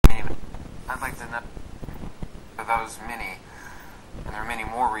those many, and there are many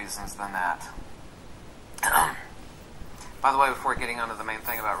more reasons than that. By the way, before getting on to the main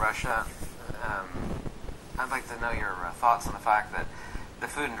thing about Russia, I'd like to know your thoughts on the fact that the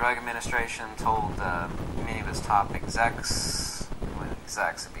Food and Drug Administration told many of its top execs,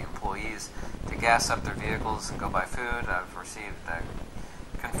 it'd be employees, to gas up their vehicles and go buy food. I've received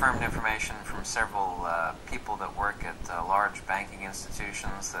confirmed information from several people that work at large banking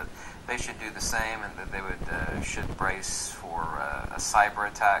institutions that they should do the same, and that they should brace for a cyber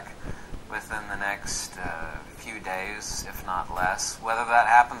attack within the next few days, if not less. Whether that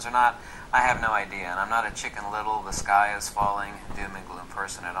happens or not, I have no idea, and I'm not a Chicken Little, the sky is falling, doom and gloom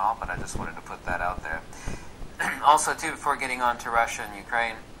person at all, but I just wanted to put that out there. Also, too, before getting on to Russia and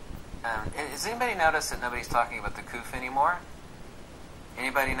Ukraine, has anybody noticed that nobody's talking about the coup anymore?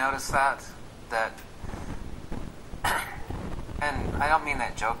 Anybody notice that? And I don't mean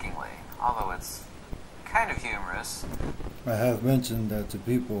that jokingly, although it's kind of humorous. I have mentioned that to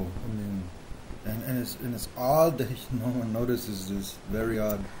people. I mean, and it's odd that no one notices this. Very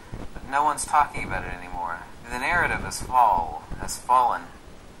odd. But no one's talking about it anymore. The narrative has fallen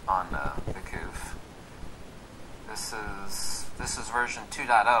on the coup. This is version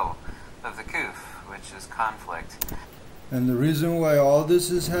 2.0 of the coup, which is conflict. And the reason why all this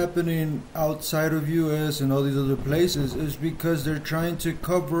is happening outside of U.S. and all these other places is because they're trying to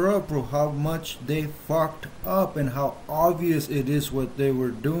cover up for how much they fucked up and how obvious it is what they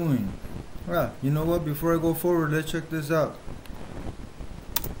were doing. Well, you know what? Before I go forward, let's check this out.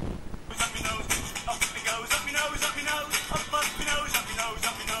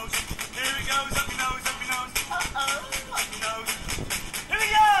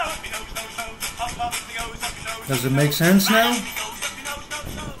 Does it make sense now?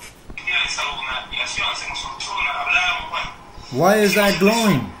 Why is that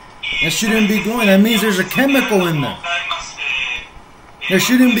glowing? It shouldn't be glowing. That means there's a chemical in there. There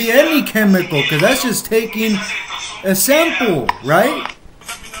shouldn't be any chemical, because that's just taking a sample, right?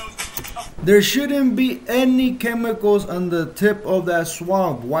 There shouldn't be any chemicals on the tip of that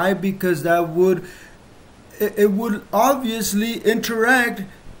swab. Why? Because that would obviously interact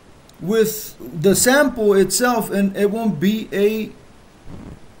with the sample itself, and it won't be a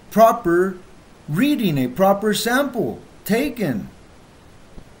proper reading, a proper sample taken,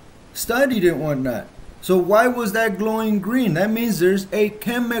 studied and whatnot. So why was that glowing green? That means there's a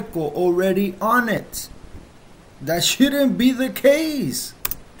chemical already on it. That shouldn't be the case.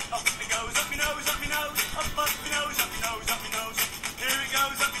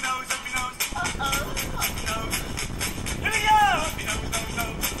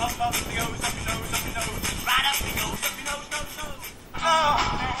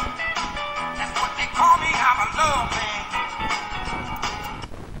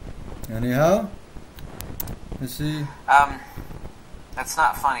 Anyhow, let's see. That's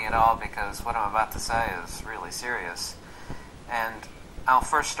not funny at all, because what I'm about to say is really serious. And I'll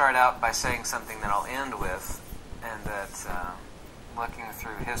first start out by saying something that I'll end with, and that looking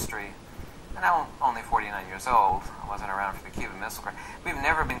through history, and I'm only 49 years old, I wasn't around for the Cuban Missile Crisis. We've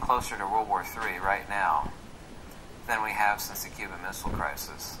never been closer to World War III right now than we have since the Cuban Missile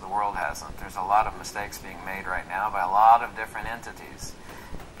Crisis. The world hasn't. There's a lot of mistakes being made right now by a lot of different entities.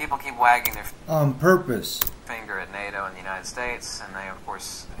 People keep wagging their on purpose finger at NATO and the United States, and they, of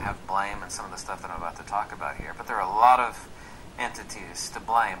course, have blame in some of the stuff that I'm about to talk about here. But there are a lot of entities to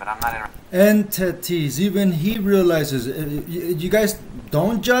blame, but I'm not interested. Entities. Even he realizes. You guys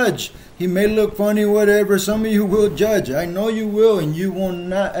don't judge. He may look funny, whatever. Some of you will judge. I know you will, and you will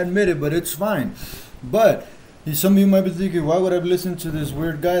not admit it, but it's fine. But some of you might be thinking, why would I listen to this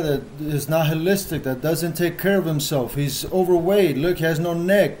weird guy that is not holistic, that doesn't take care of himself? He's overweight. Look, he has no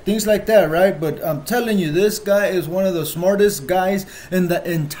neck. Things like that, right? But I'm telling you, this guy is one of the smartest guys in the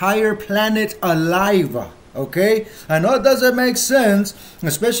entire planet alive. Okay? I know it doesn't make sense,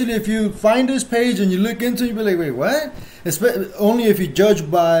 especially if you find this page and you look into it, you'll be like, wait, what? Only if you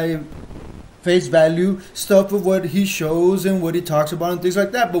judge by face value stuff of what he shows and what he talks about and things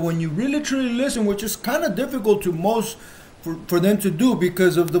like that. But when you really truly listen, which is kind of difficult to most for them to do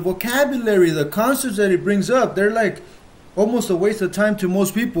because of the vocabulary, the concepts that he brings up, they're like almost a waste of time to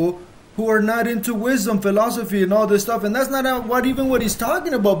most people who are not into wisdom, philosophy, and all this stuff. And that's not what he's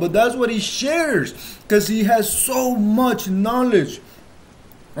talking about, but that's what he shares, because he has so much knowledge.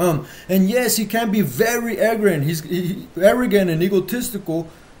 And yes, he can be very arrogant. He's arrogant and egotistical,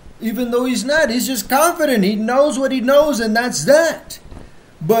 even though he's not. He's just confident. He knows what he knows, and that's that.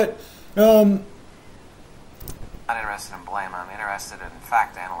 But I'm not interested in blame. I'm interested in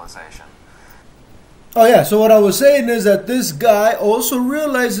fact analyzation. Oh yeah, so what I was saying is that this guy also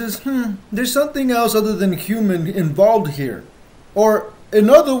realizes, there's something else other than human involved here. Or, in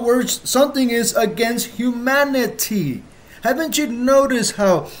other words, something is against humanity. Haven't you noticed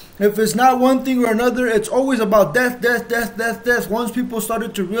how if it's not one thing or another, it's always about death, death, death, death, death. Once people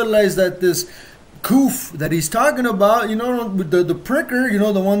started to realize that this coof that he's talking about, the pricker,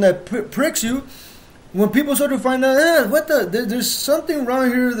 the one that pricks you, when people start to find out, there's something wrong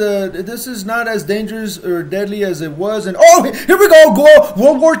here. This is not as dangerous or deadly as it was, and here we go,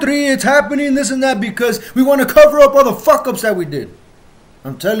 World War III, it's happening, this and that, because we want to cover up all the fuck ups that we did.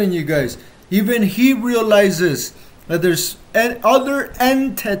 I'm telling you guys, even he realizes that there's other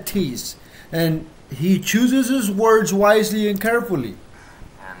entities, and he chooses his words wisely and carefully.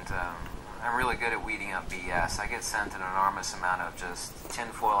 And I'm really good at weeding out BS. I get sent an enormous amount of just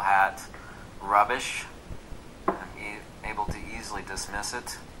tinfoil hat rubbish. I'm able to easily dismiss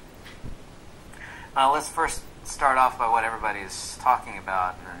it. Let's first start off by what everybody's talking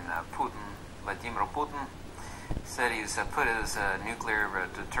about. And Vladimir Putin said he's put his nuclear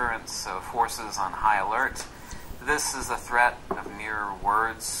deterrence forces on high alert. This is a threat of mere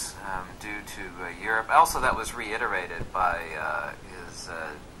words due to Europe. Also, that was reiterated by his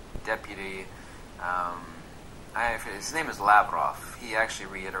deputy. His name is Lavrov. He actually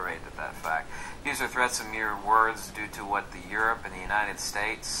reiterated that fact. These are threats of mere words due to what Europe and the United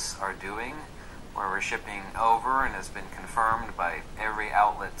States are doing, where we're shipping over, and has been confirmed by every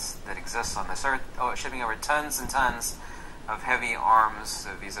outlet that exists on this earth, shipping over tons and tons of heavy arms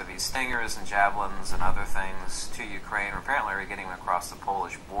vis-a-vis Stingers and Javelins and other things to Ukraine. Apparently we're getting them across the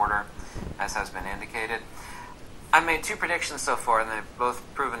Polish border, as has been indicated. I made two predictions so far, and they've both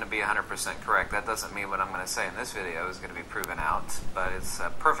proven to be 100% correct. That doesn't mean what I'm going to say in this video is going to be proven out, but it's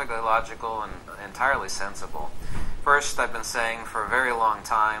perfectly logical and entirely sensible. First, I've been saying for a very long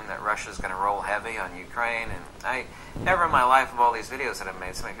time that Russia's going to roll heavy on Ukraine, and I never in my life of all these videos that I've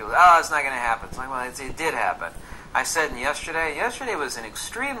made, so many people say, it's not going to happen. It's like, well, it did happen. I said yesterday was an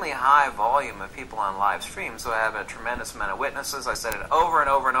extremely high volume of people on live stream, so I have a tremendous amount of witnesses. I said it over and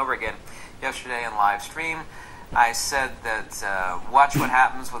over and over again yesterday in live stream. I said that watch what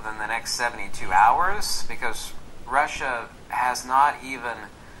happens within the next 72 hours, because Russia has not even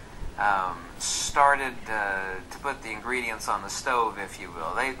started to put the ingredients on the stove, if you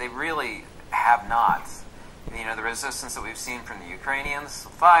will. They really have not. The resistance that we've seen from the Ukrainians,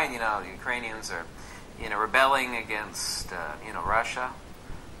 fine, the Ukrainians are rebelling against Russia.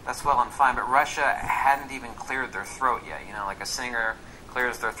 That's well and fine, but Russia hadn't even cleared their throat yet. Like a singer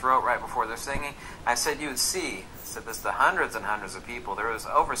clears their throat right before they're singing. I said you would see. I said this to hundreds and hundreds of people. There was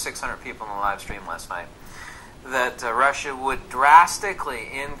over 600 people in the live stream last night. That Russia would drastically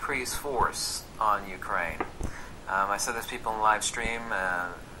increase force on Ukraine. I said this to people in the live stream.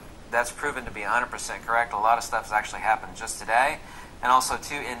 That's proven to be 100% correct. A lot of stuff has actually happened just today, and also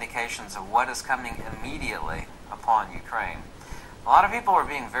two indications of what is coming immediately upon Ukraine. A lot of people are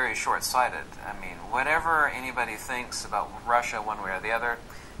being very short-sighted. I mean, whatever anybody thinks about Russia one way or the other,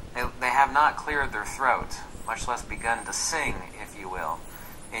 they have not cleared their throat, much less begun to sing, if you will,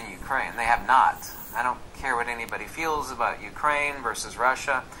 in Ukraine. They have not. I don't care what anybody feels about Ukraine versus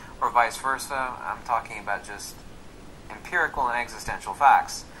Russia or vice versa. I'm talking about just empirical and existential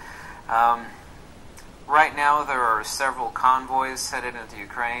facts. Right now there are several convoys headed into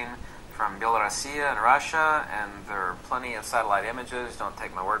Ukraine from Belarusia and Russia, and there are plenty of satellite images. Don't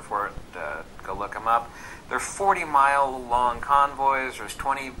take my word for it. Go look them up. They're 40-mile-long convoys. There's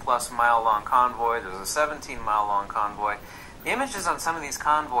 20-plus-mile-long convoys. There's a 17-mile-long convoy. The images on some of these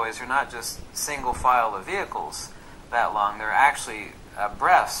convoys are not just single file of vehicles that long. They're actually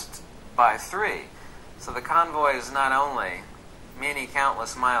abreast by three. So the convoy is not only many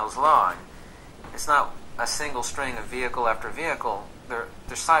countless miles long. It's not a single string of vehicle after vehicle. They're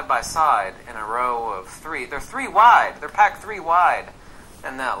side by side in a row of three. They're three wide. They're packed three wide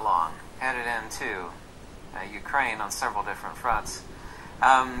and that long, headed into Ukraine on several different fronts.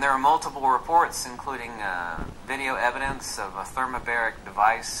 There are multiple reports, including video evidence of a thermobaric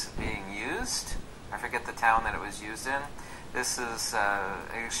device being used. I forget the town that it was used in. This is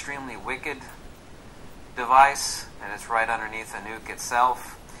an extremely wicked device, and it's right underneath the nuke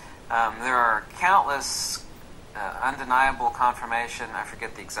itself. There are countless undeniable confirmation. I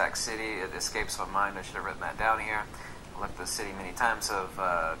forget the exact city. It escapes my mind. I should have written that down here. I looked at the city many times, of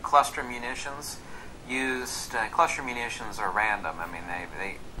cluster munitions used. Cluster munitions are random. I mean,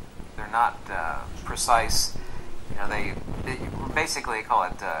 they're not precise. They basically call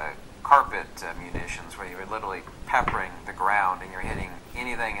it carpet munitions, where you're literally peppering the ground and you're hitting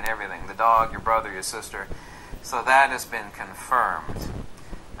anything and everything, the dog, your brother, your sister. So that has been confirmed.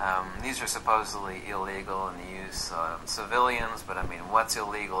 These are supposedly illegal in the use of civilians, but I mean, what's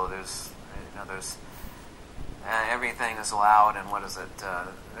illegal? There's everything is allowed, and what is it?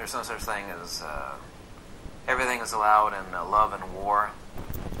 There's no such thing as everything is allowed in love and war.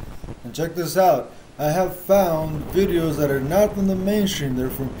 And check this out. I have found videos that are not from the mainstream. They're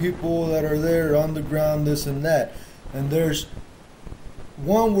from people that are there on the ground, this and that. And there's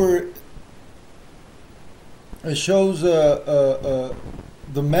one where it shows the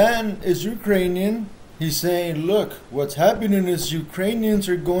man is Ukrainian. He's saying, look, what's happening is Ukrainians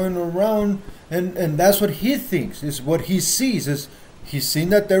are going around, and that's what he thinks, is what he sees. Is he's seen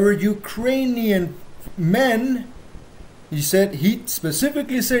that there were Ukrainian men. He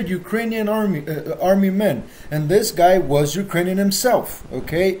specifically said Ukrainian army men. And this guy was Ukrainian himself,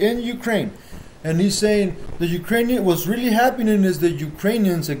 okay, in Ukraine. And he's saying what's really happening is the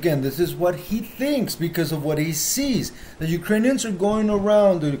Ukrainians, again, this is what he thinks because of what he sees. The Ukrainians are going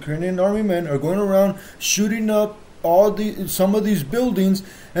around, the Ukrainian army men are going around shooting up some of these buildings,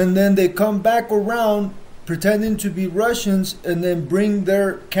 and then they come back around pretending to be Russians and then bring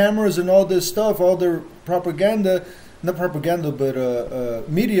their cameras and all this stuff, all their propaganda, not propaganda, but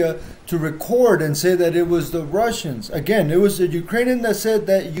media, to record and say that it was the Russians. Again, it was the Ukrainian that said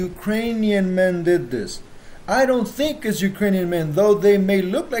that Ukrainian men did this. I don't think it's Ukrainian men, though they may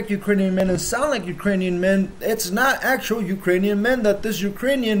look like Ukrainian men and sound like Ukrainian men. It's not actual Ukrainian men that this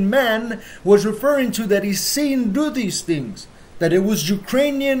Ukrainian man was referring to, that he's seen do these things. That it was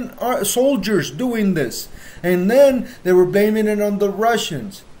Ukrainian soldiers doing this. And then they were blaming it on the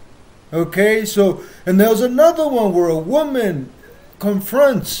Russians. Okay, so, and there was another one where a woman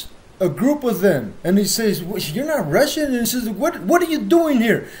confronts a group of them, and he says, "You're not Russian?" And he says, "What are you doing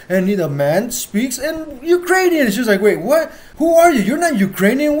here?" And the man speaks in Ukrainian. And she's like, "Wait, what? Who are you? You're not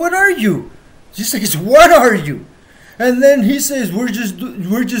Ukrainian. What are you?" She says, "What are you?" And then he says, we're just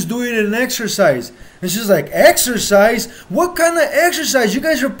doing an exercise. And she's like, exercise? What kind of exercise? You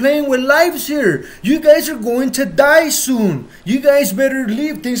guys are playing with lives here. You guys are going to die soon. You guys better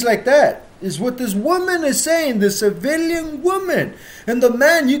leave. Things like that is what this woman is saying, the civilian woman. And the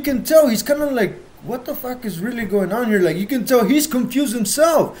man, you can tell, he's kind of like, what the fuck is really going on here? Like, you can tell he's confused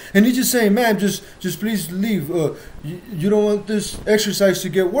himself. And he's just saying, man, just please leave. You don't want this exercise to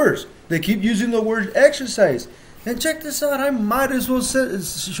get worse. They keep using the word exercise. And check this out, I might as well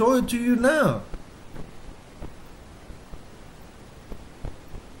show it to you now.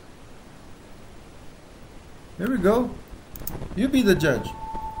 There we go. You be the judge.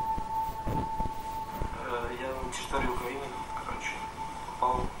 Я на территории Украины, короче,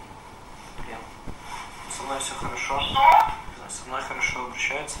 попал в плен. Со мной все хорошо. Со мной хорошо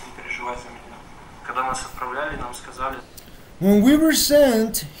обращаются, не переживай за меня. Когда нас отправляли, нам сказали... When we were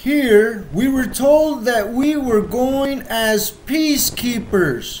sent here, we were told that we were going as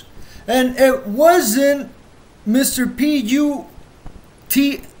peacekeepers. And it wasn't Mr. Putin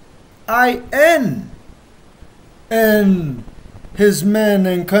and his men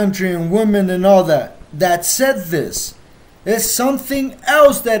and country and women and all that said this. It's something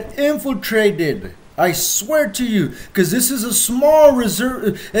else that infiltrated. I swear to you, because this is a small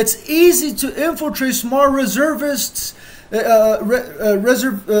reserve. It's easy to infiltrate small reservists.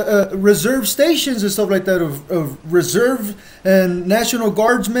 Reserve stations and stuff like that of reserve and National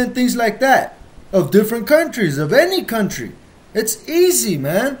Guardsmen, things like that, of different countries, of any country. It's easy,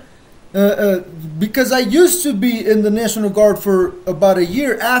 man. Because I used to be in the National Guard for about a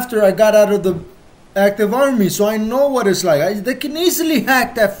year after I got out of the active army, so I know what it's like. They can easily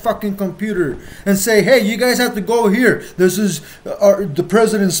hack that fucking computer and say, hey, you guys have to go here. This is the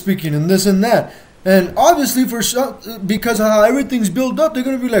president speaking and this and that. And obviously, because of how everything's built up, they're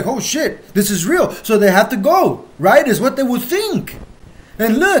going to be like, oh shit, this is real. So they have to go, right? Is what they would think.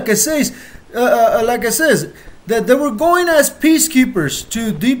 And look, it says, like it says, that they were going as peacekeepers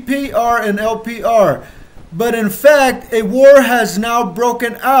to DPR and LPR. But in fact, a war has now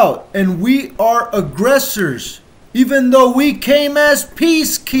broken out, and we are aggressors. Even though we came as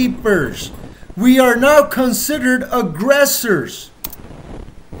peacekeepers, we are now considered aggressors.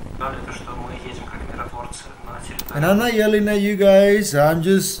 And I'm not yelling at you guys. I'm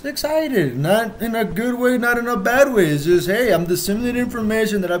just excited. Not in a good way, not in a bad way. It's just, hey, I'm disseminating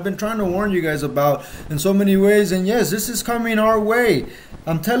information that I've been trying to warn you guys about in so many ways. And yes, this is coming our way.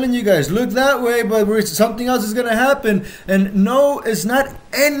 I'm telling you guys, look that way, but something else is going to happen. And no, it's not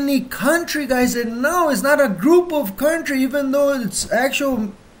any country, guys. And no, it's not a group of country, even though it's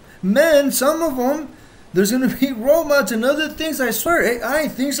actual men, some of them. There's going to be robots and other things, I swear. AI,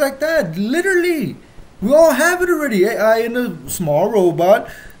 things like that. Literally. We all have it already. AI in a small robot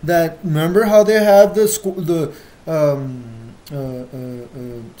that, remember how they have the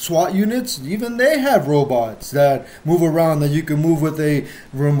SWAT units, even they have robots that move around that you can move with a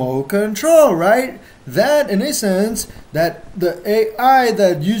remote control, right? That, in a sense, that the AI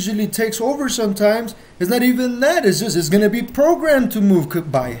that usually takes over sometimes is not even that. It's going to be programmed to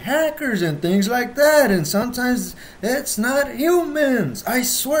move by hackers and things like that. And sometimes it's not humans. I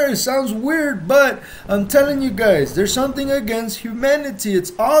swear it sounds weird, but I'm telling you guys, there's something against humanity.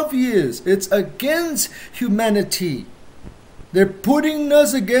 It's obvious. It's against humanity. They're putting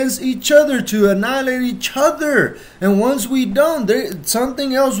us against each other to annihilate each other. And once we don't,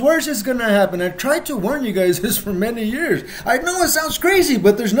 something else worse is going to happen. I tried to warn you guys this for many years. I know it sounds crazy,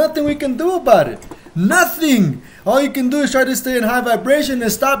 but there's nothing we can do about it. Nothing. All you can do is try to stay in high vibration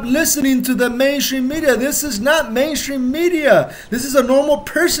and stop listening to the mainstream media. This is not mainstream media. This is a normal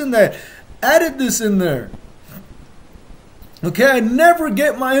person that added this in there. Okay, I never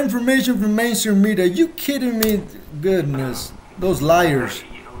get my information from mainstream media. You kidding me? Goodness. Those liars.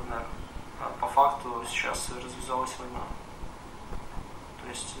 По факту сейчас развязалась война. То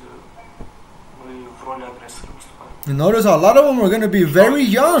есть мы в роли агрессора выступаем. You notice a lot of them are going to be very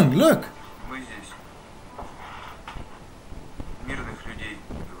young. Look. Мы здесь мирных людей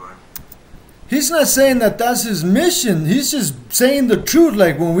убиваем. He's not saying that that's his mission. He's just saying the truth.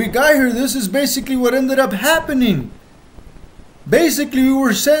 Like when we got here, this is basically what ended up happening. Basically, we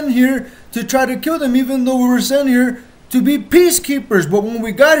were sent here to try to kill them, even though we were sent here to be peacekeepers. But when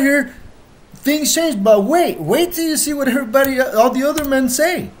we got here, things changed. But wait till you see what all the other men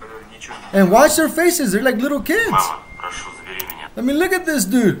say. And watch their faces. They're like little kids. I mean, look at this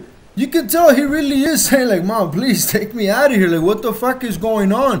dude. You can tell he really is saying like, Mom, please take me out of here. Like, what the fuck is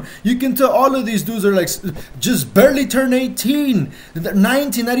going on? You can tell all of these dudes are like just barely turned 18,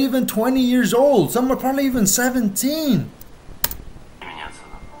 19, not even 20 years old. Some are probably even 17.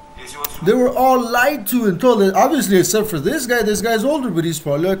 They were all lied to and told that, obviously, except for this guy. This guy's older, but he's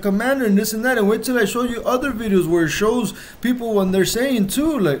probably a commander and this and that. And wait till I show you other videos where it shows people when they're saying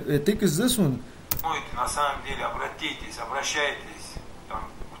too. Like, I think it's this one.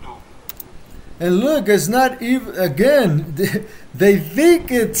 And look, it's not even, again, they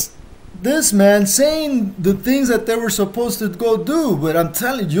think it's this man saying the things that they were supposed to go do. But I'm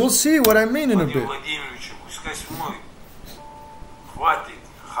telling you, you'll see what I mean in a bit.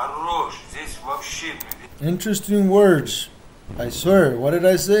 Interesting words. I swear. What did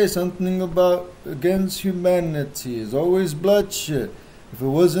I say? Something about against humanity. It's always bloodshed. If it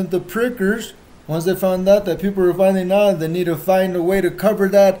wasn't the prickers, once they found out that people were finding out, they need to find a way to cover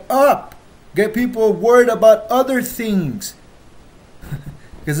that up. Get people worried about other things.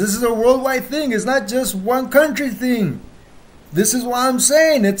 Because this is a worldwide thing. It's not just one country thing. This is what I'm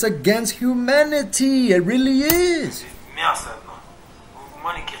saying. It's against humanity. It really is.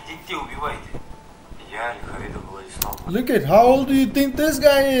 Look at how old do you think this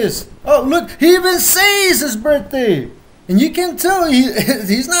guy is? Oh, look, he even says his birthday. And you can tell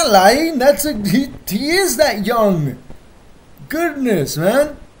he's not lying. He is that young. Goodness,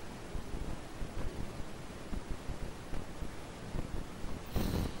 man.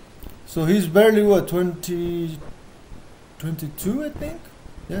 So he's barely what, 22, I think?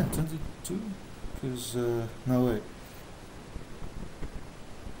 Yeah, 22. Because, no, wait.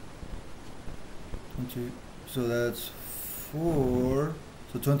 20, so that's 4.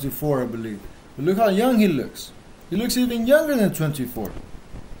 So 24, I believe. But look how young he looks. He looks even younger than 24.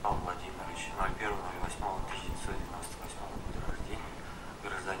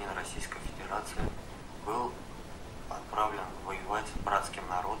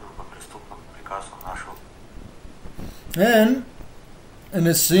 And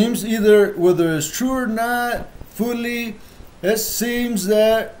it seems either, whether it's true or not, fully, it seems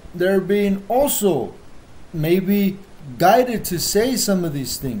that they're being also maybe guided to say some of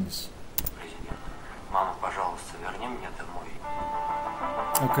these things.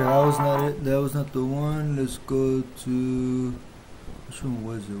 Okay, that was not it. That was not the one. Let's go to... Which one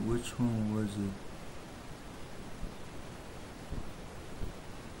was it? Which one was it?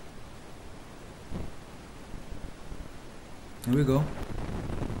 Here we go.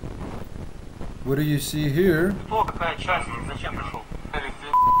 What do you see here?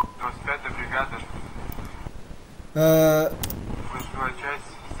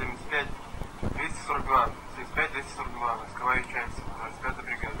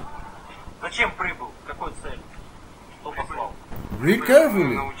 Read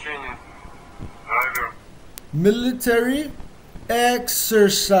carefully. Military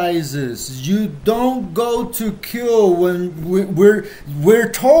exercises. You don't go to kill when we're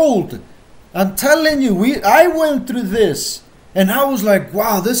told. I'm telling you, I went through this, and I was like,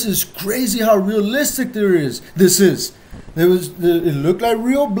 wow, this is crazy how realistic this is. It looked like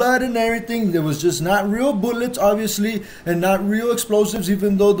real blood and everything. There was just not real bullets, obviously, and not real explosives,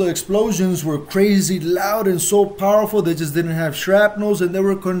 even though the explosions were crazy loud and so powerful. They just didn't have shrapnels and they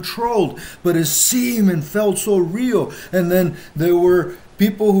were controlled. But it seemed and felt so real. And then there were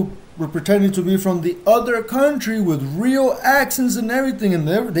people who were pretending to be from the other country with real accents and everything, and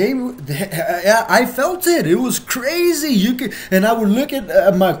I felt it. It was crazy. And I would look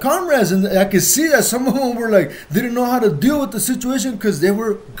at my comrades, and I could see that some of them were like didn't know how to deal with the situation because they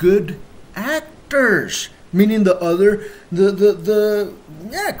were good actors, meaning the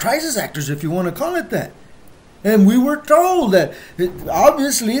crisis actors, if you want to call it that. And we were told that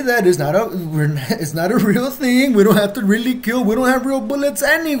obviously that is it's not a real thing. We don't have to really kill. We don't have real bullets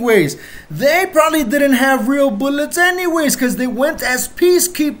anyways. They probably didn't have real bullets anyways because they went as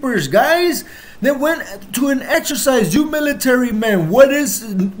peacekeepers, guys. They went to an exercise. You military men, what is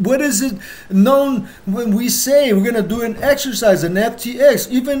it known when we say we're gonna do an exercise, an FTX?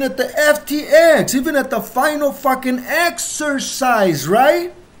 Even at the FTX, even at the final fucking exercise,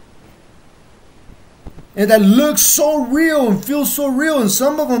 right? And that looks so real and feels so real. And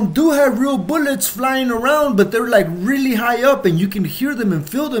some of them do have real bullets flying around, but they're like really high up and you can hear them and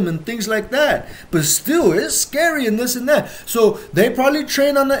feel them and things like that. But still, it's scary and this and that. So they probably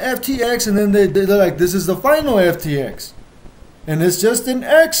train on the FTX and then they're like, this is the final FTX. And it's just an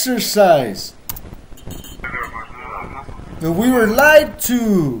exercise. But we were lied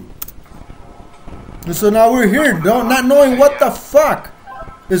to. And so now we're here, not knowing what the fuck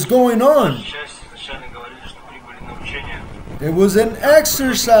is going on. It was an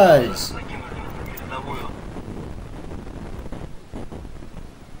exercise.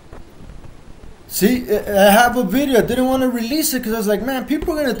 See, I have a video. I didn't want to release it because I was like, man,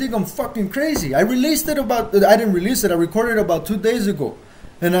 people are going to think I'm fucking crazy. I didn't release it. I recorded it about 2 days ago.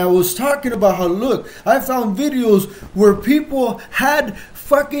 And I was talking about how, look, I found videos where people had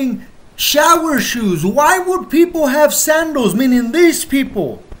fucking shower shoes. Why would people have sandals? Meaning these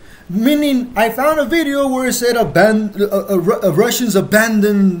people. Meaning, I found a video where it said Russians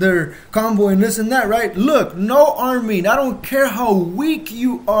abandoned their convoy and this and that, right? Look, no army, I don't care how weak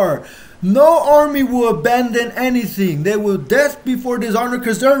you are, no army will abandon anything. They will death before dishonor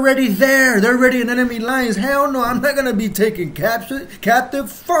because they're already there. They're already in enemy lines. Hell no, I'm not going to be taken captive.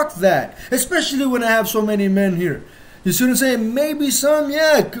 Fuck that. Especially when I have so many men here. You see what I'm saying? Maybe some,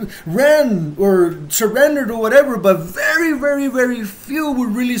 ran or surrendered or whatever, but very, very, very few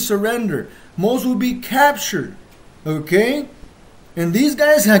would really surrender. Most would be captured. Okay? And these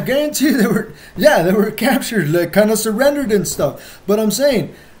guys, I guarantee they were captured, like kind of surrendered and stuff. But I'm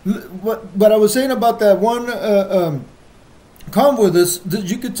saying, what I was saying about that one convoy,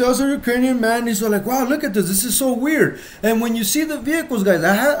 you could tell it's a Ukrainian man. He's like, wow, look at this. This is so weird. And when you see the vehicles, guys,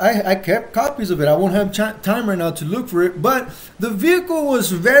 I kept copies of it. I won't have time right now to look for it. But the vehicle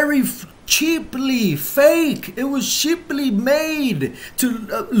was very cheaply fake. It was cheaply made to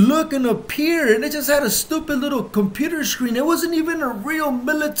look and appear. And it just had a stupid little computer screen. It wasn't even a real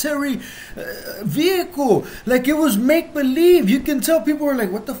military vehicle. Like, it was make-believe. You can tell people were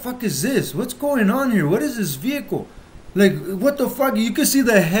like, what the fuck is this? What's going on here? What is this vehicle? Like, what the fuck? You could see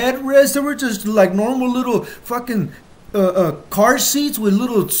the headrests. They were just like normal little fucking car seats with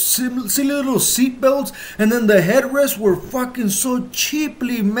little silly little seat belts. And then the headrests were fucking so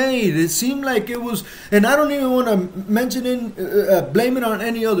cheaply made. It seemed like it was, and I don't even want to mention blame it on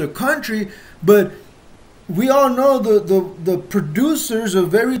any other country, but we all know the producers of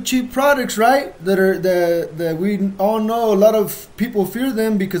very cheap products, right? That we all know a lot of people fear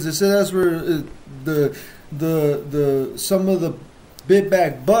them because they say that's where some of the big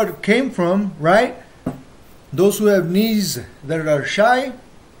bag butt came from, right? Those who have knees that are shy.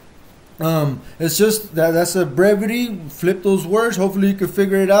 It's just that's a brevity. Flip those words. Hopefully you can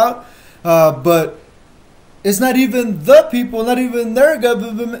figure it out. But it's not even the people, not even their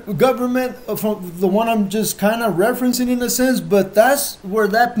government from the one I'm just kind of referencing in a sense. But that's where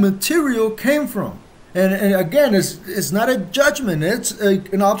that material came from. And again, it's not a judgment. It's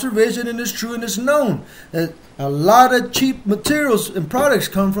an observation, and it's true, and it's known that a lot of cheap materials and products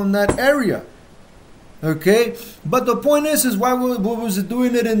come from that area. Okay, but the point is why was it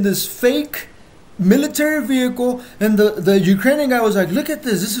doing it in this fake military vehicle? And the Ukrainian guy was like, "Look at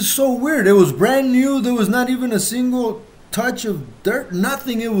this. This is so weird. It was brand new. There was not even a single touch of dirt,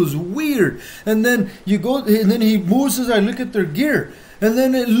 nothing. It was weird. And then you go, and then he moves as I look at their gear. And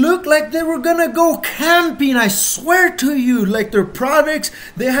then it looked like they were gonna go camping. I swear to you, like their products,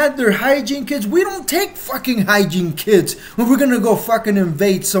 they had their hygiene kits. We don't take fucking hygiene kits when we're gonna go fucking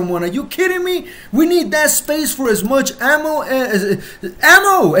invade someone. Are you kidding me? We need that space for as much ammo as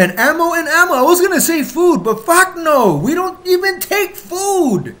ammo. I was gonna say food, but fuck no. We don't even take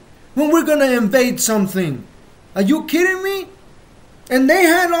food when we're gonna invade something. Are you kidding me? And they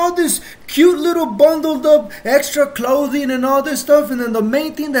had all this cute little bundled up extra clothing and all this stuff. And then the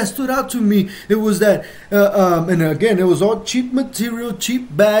main thing that stood out to me, it was that, and again, it was all cheap material,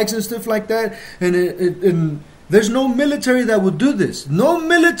 cheap bags and stuff like that. And there's no military that would do this. No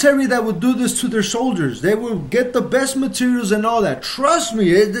military that would do this to their soldiers. They will get the best materials and all that. Trust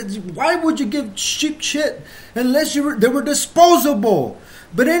me. Why would you give cheap shit unless they were disposable?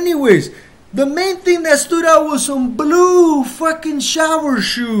 But anyways, the main thing that stood out was some blue fucking shower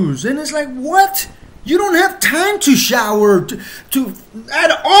shoes. And it's like, what? You don't have time to shower to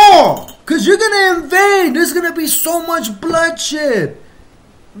at all. Because you're going to invade. There's going to be so much bloodshed.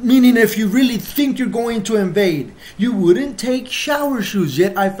 Meaning if you really think you're going to invade, you wouldn't take shower shoes.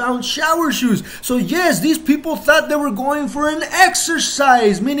 Yet I found shower shoes. So yes, these people thought they were going for an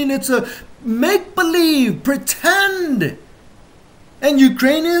exercise. Meaning it's a make-believe, pretend. And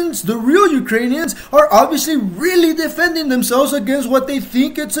Ukrainians, the real Ukrainians, are obviously really defending themselves against what they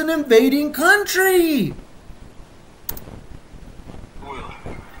think it's an invading country.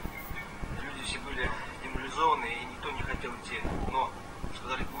 Люди все были деморализованы, и никто не хотел идти. Но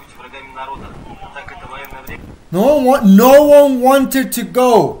сказали, будете врагами народа. Так это военное время. No one wanted to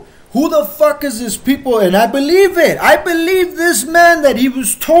go. Who the fuck is this people? And I believe it. I believe this man that he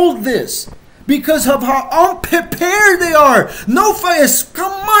was told this. Because of how unprepared they are. No fires.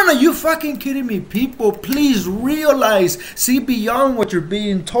 Come on, are you fucking kidding me? People, please realize, see beyond what you're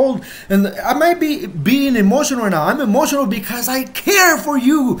being told. And I might be being emotional right now. I'm emotional because I care for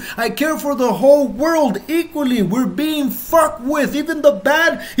you. I care for the whole world equally. We're being fucked with. Even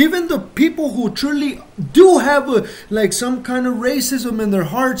the people who truly do have like some kind of racism in their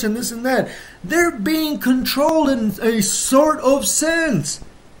hearts and this and that. They're being controlled in a sort of sense.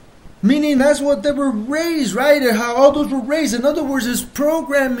 Meaning that's what they were raised, right? And how all those were raised. In other words, it's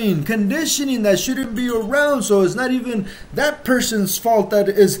programming, conditioning that shouldn't be around. So it's not even that person's fault that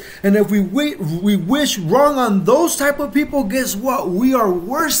it is. And if we wish wrong on those type of people, guess what? We are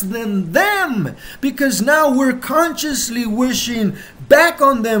worse than them. Because now we're consciously wishing back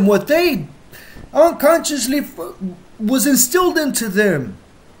on them what they unconsciously was instilled into them.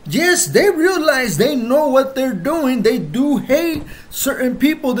 Yes, they realize, they know what they're doing. They do hate certain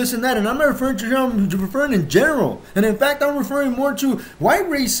people, this and that. And I'm not referring to them, I'm referring in general. And in fact, I'm referring more to white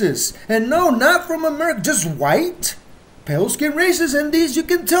racists. And no, not from America, just white, pale skin racists. And these, you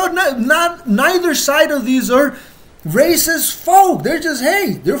can tell, neither side of these are racist folk. They're just,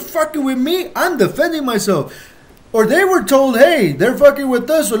 hey, they're fucking with me, I'm defending myself. Or they were told, hey, they're fucking with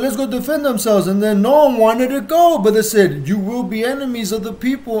us, so let's go defend themselves. And then no one wanted to go. But they said, you will be enemies of the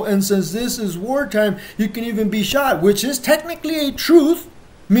people. And since this is wartime, you can even be shot. Which is technically a truth.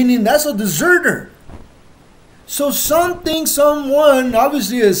 Meaning that's a deserter. So something, someone,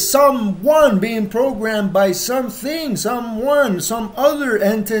 obviously is someone being programmed by something, someone, some other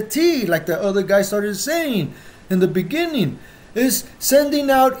entity. Like the other guy started saying in the beginning. Is sending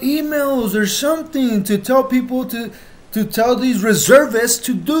out emails or something to tell people to tell these reservists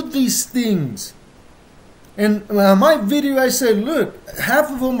to do these things. And my video I said, look, half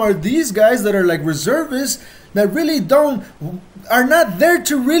of them are these guys that are like reservists that really are not there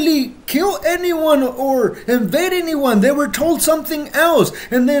to really kill anyone or invade anyone. They were told something else.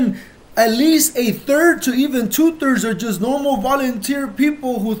 And then at least a third to even 2/3 are just normal volunteer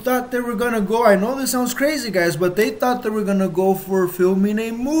people who thought they were going to go. I know this sounds crazy, guys, but they thought they were going to go for filming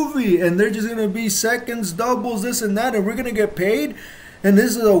a movie. And they're just going to be seconds, doubles, this and that. And we're going to get paid. And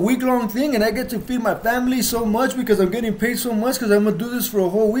this is a week-long thing. And I get to feed my family so much because I'm getting paid so much because I'm going to do this for a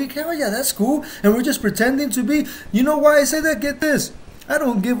whole week. Hell yeah, that's cool. And we're just pretending to be. You know why I say that? Get this. I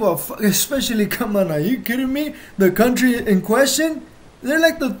don't give a fuck. Especially, come on, are you kidding me? The country in question? They're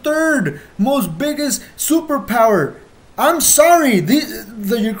like the third most biggest superpower. I'm sorry,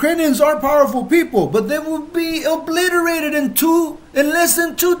 the Ukrainians are powerful people, but they will be obliterated in less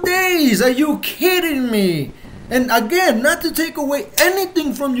than 2 days. Are you kidding me? And again, not to take away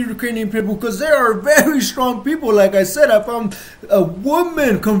anything from the Ukrainian people, because they are very strong people. Like I said, I found a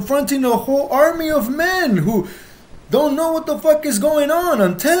woman confronting a whole army of men who don't know what the fuck is going on.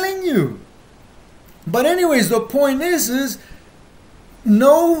 I'm telling you. But anyways, the point is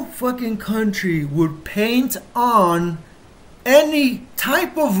no fucking country would paint on any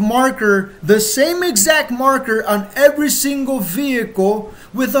type of marker, the same exact marker on every single vehicle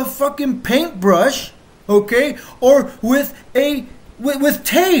with a fucking paintbrush, okay, or with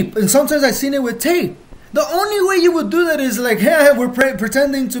tape. And sometimes I've seen it with tape. The only way you would do that is like, hey, we're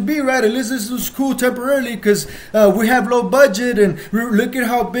pretending to be, right? At least this is cool temporarily because we have low budget and look at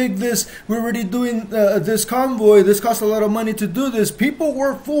how big this, we're already doing this convoy. This costs a lot of money to do this. People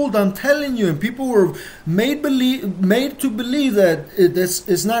were fooled, I'm telling you, and people were made to believe that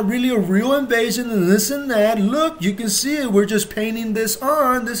it's not really a real invasion and this and that. Look, you can see it. We're just painting this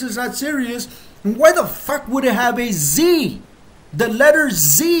on. This is not serious. And why the fuck would it have a Z? The letter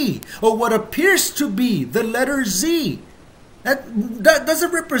Z, or what appears to be the letter Z. That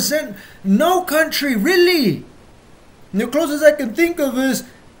doesn't represent no country, really. And the closest I can think of is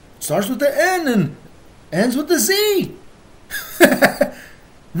starts with the N and ends with the Z.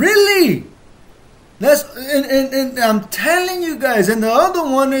 Really? That's and I'm telling you guys. And the other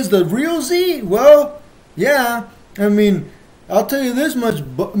one is the real Z. Well, yeah. I mean, I'll tell you this much: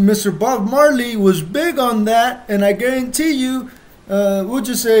 Mr. Bob Marley was big on that, and I guarantee you. We'll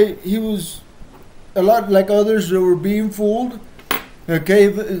just say he was a lot like others that were being fooled. Okay,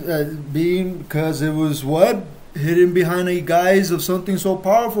 because it was what? Hidden behind a guise of something so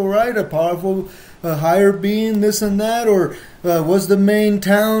powerful, right? A powerful higher being, this and that, or was the main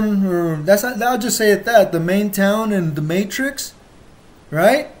town, or I'll just say it that, the main town in the Matrix,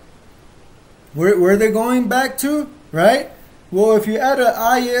 right? Where they're going back to, right? Well, if you add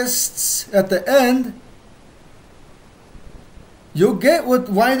an IS at the end, you'll get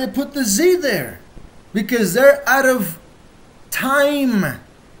why they put the Z there. Because they're out of time.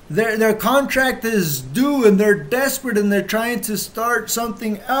 Their contract is due and they're desperate and they're trying to start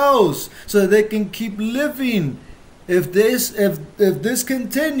something else so they can keep living. If this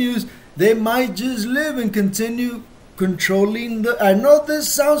continues, they might just live and continue controlling I know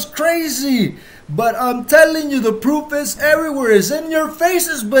this sounds crazy, but I'm telling you, the proof is everywhere. It's in your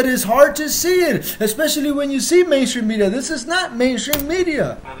faces, but it's hard to see it, especially when you see mainstream media. This is not mainstream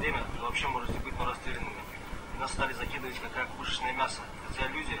media.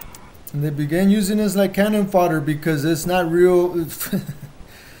 And they began using this like cannon fodder because it's not real.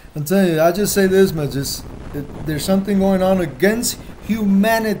 I'm telling you, I just say this much: there's something going on against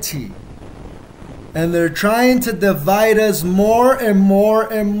humanity. And they're trying to divide us more and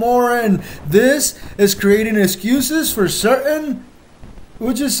more and more. And this is creating excuses for certain,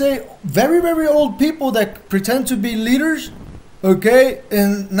 we'll just say, very, very old people that pretend to be leaders. Okay?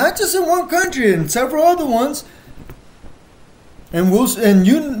 And not just in one country, in several other ones. And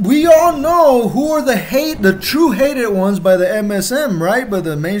we all know who are the true hated ones by the MSM, right? By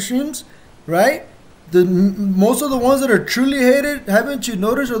the mainstreams, right? Most of the ones that are truly hated, haven't you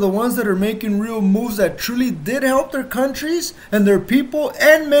noticed, are the ones that are making real moves that truly did help their countries and their people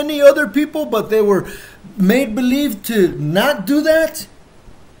and many other people, but they were made believe to not do that.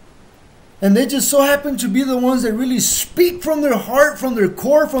 And they just so happen to be the ones that really speak from their heart, from their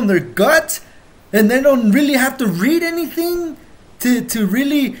core, from their gut, and they don't really have to read anything to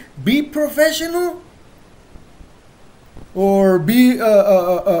really be professional or be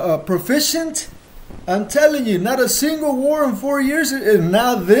proficient. I'm telling you, not a single war in 4 years, and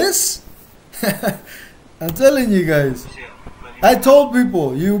now this? I'm telling you guys. I told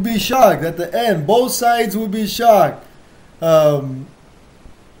people, you'll be shocked at the end. Both sides will be shocked. Oh,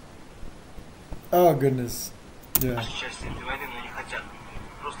 goodness. Yeah.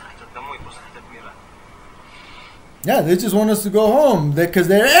 Yeah, they just want us to go home. Because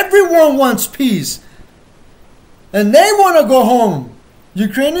everyone wants peace. And they want to go home.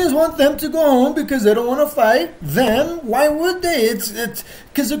 Ukrainians want them to go home because they don't want to fight them. Why would they? It's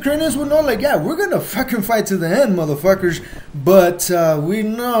because Ukrainians would know, like, yeah, we're gonna fucking fight to the end, motherfuckers. But we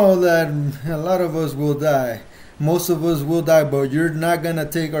know that a lot of us will die. Most of us will die, but you're not gonna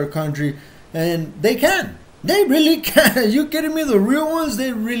take our country. And they can. They really can. Are you kidding me? The real ones,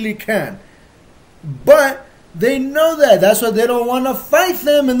 they really can. But they know that. That's why they don't want to fight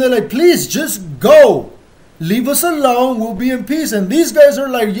them. And they're like, please, just go. Leave us alone, we'll be in peace. And these guys are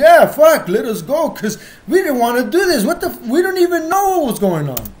like, yeah, fuck, let us go, because we didn't want to do this. We don't even know what was going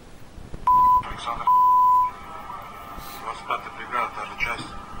on.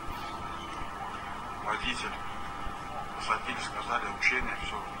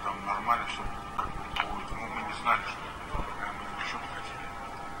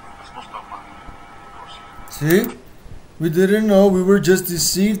 See? We didn't know. We were just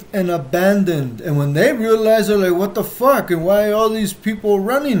deceived and abandoned. And when they realized, they're like, what the fuck? And why are all these people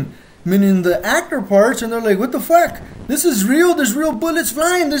running? Meaning the actor parts. And they're like, what the fuck? This is real. There's real bullets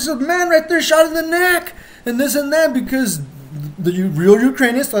flying. There's a man right there shot in the neck. And this and that. Because the real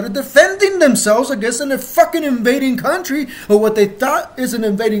Ukrainians started defending themselves against a fucking invading country, or what they thought is an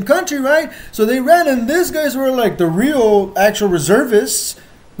invading country, right? So they ran, and these guys were like the real actual reservists.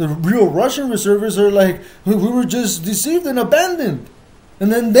 The real Russian reservists are like, we were just deceived and abandoned.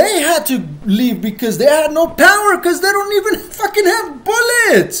 And then they had to leave because they had no power, because they don't even fucking have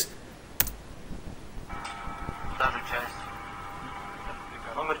bullets. Та же часть.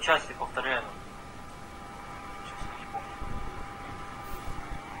 Номер части повторяю.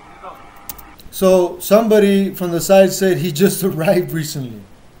 So somebody from the side said he just arrived recently,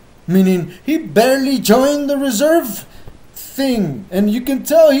 meaning he barely joined the reserve thing, and you can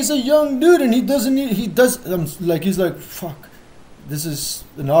tell he's a young dude, and he's like, fuck, this is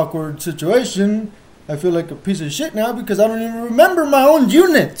an awkward situation. I feel like a piece of shit now because I don't even remember my own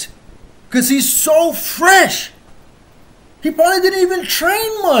unit, because he's so fresh. He probably didn't even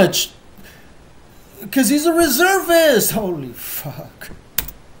train much because he's a reservist. Holy fuck.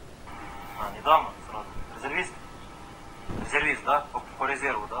 Недавно сразу. Резервист? Резервист, да? По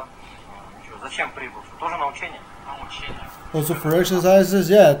резерву, да? Ничего. Зачем прибыл? Тоже на учение? На учение. Also for exercises,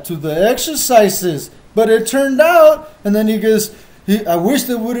 yeah, to the exercises. But it turned out, and then he goes, I wish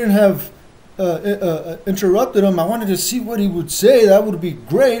they wouldn't have interrupted him. I wanted to see what he would say. That would be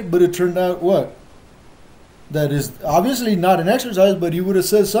great. But it turned out what? That is obviously not an exercise, but he would have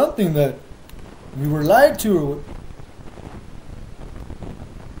said something that we were lied to. Or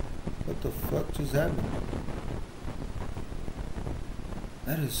what the fuck just happened?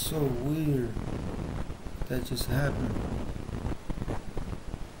 That is so weird. That just happened.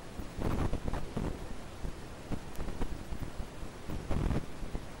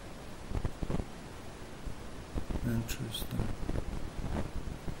 Interesting.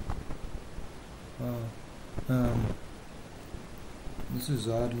 Wow. This is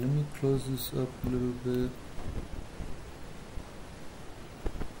odd. Let me close this up a little bit.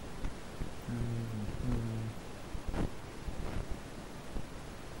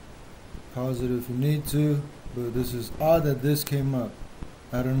 Pause it if you need to, but this is odd that this came up.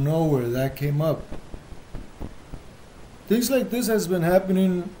 Out of nowhere, that came up. Things like this has been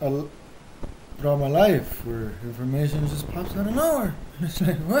happening throughout my life, where information just pops out of nowhere. And it's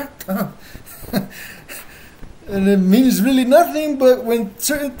like, what the? And it means really nothing, but when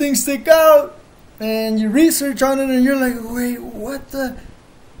certain things stick out, and you research on it, and you're like, wait, what the?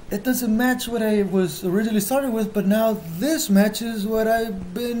 It doesn't match what I was originally started with, but now this matches what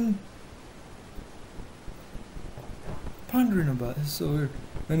I've been pondering about. It's so weird.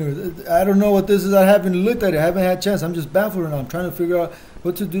 Anyway, I don't know what this is. I haven't looked at it. I haven't had a chance. I'm just baffled right now. I'm trying to figure out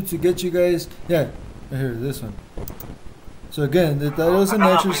what to do to get you guys. Yeah, right here, this one. So again, that was an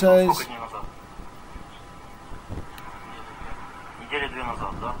exercise.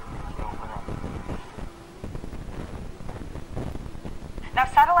 Now,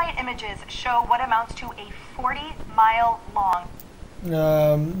 satellite images show what amounts to a 40-mile long.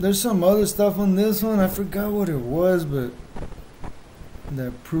 There's some other stuff on this one. I forgot what it was, but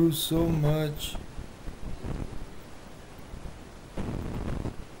that proves so much.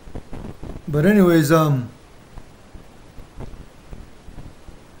 But anyways, yeah,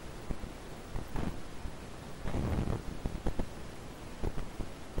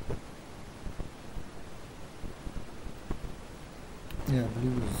 I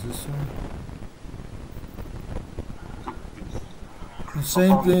believe it was this one. The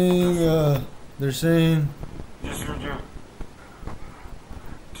same thing, they're saying.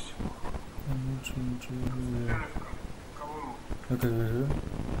 Okay, right here.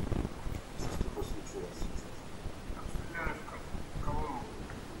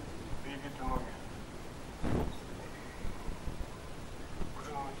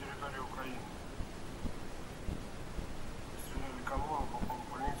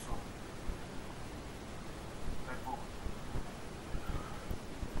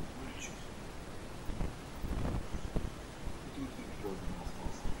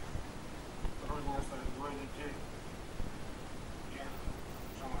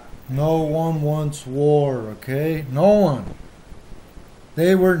 No one wants war, okay? No one.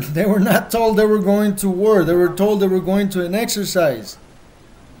 They were not told they were going to war. They were told they were going to an exercise.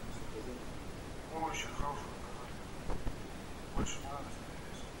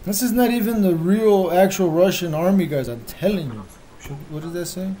 This is not even the real actual Russian army, guys. I'm telling you. What did that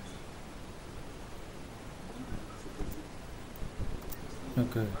say?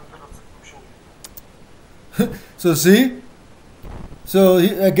 Okay. So see? So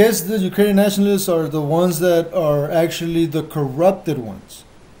I guess the Ukrainian nationalists are the ones that are actually the corrupted ones.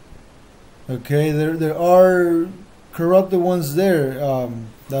 Okay, there are corrupted ones there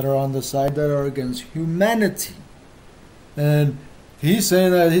that are on the side that are against humanity. and he's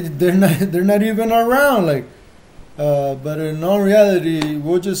saying that they're not even around. Like, but in all reality,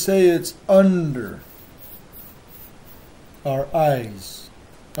 we'll just say it's under our eyes,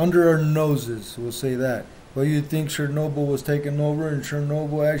 under our noses. We'll say that. Well, you think Chernobyl was taken over, and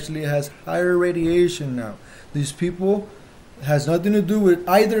Chernobyl actually has higher radiation now. These people has nothing to do with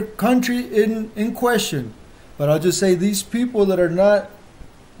either country in question. But I'll just say these people that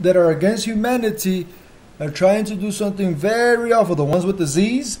are against humanity are trying to do something very awful. The ones with the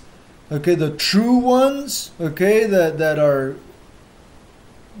Z's, okay, the true ones, okay, that are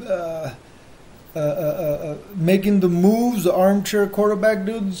making the moves, the armchair quarterback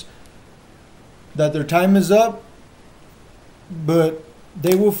dudes, that their time is up, but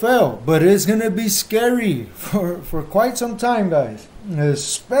they will fail. But it's going to be scary for quite some time, guys.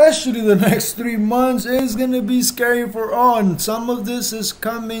 Especially the next 3 months is going to be scary for all. And some of this is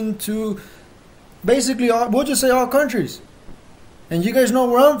coming to basically, we'll just say all countries. And you guys know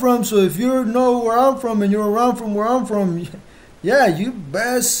where I'm from, so if you know where I'm from and you're around from where I'm from, yeah, you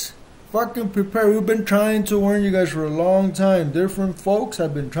best fucking prepare. We've been trying to warn you guys for a long time. Different folks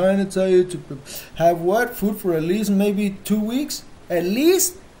have been trying to tell you to have what? Food for at least maybe 2 weeks? At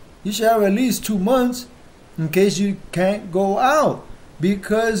least? You should have at least 2 months in case you can't go out.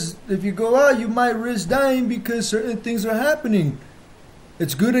 Because if you go out, you might risk dying because certain things are happening.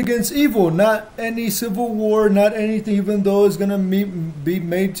 It's good against evil, not any civil war, not anything, even though it's going to be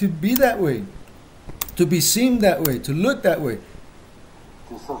made to be that way. To be seen that way, to look that way.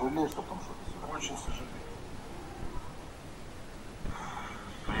 Ты сожалеешь о том, что ты сюда? Очень сожалею.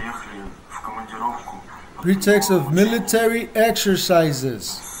 Приехали в командировку. Pretext of military exercises.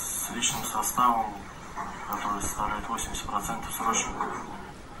 С личным составом, который составляет 80% срочников.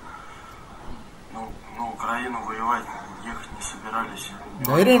 Ну, Украину воевать ехать не собирались.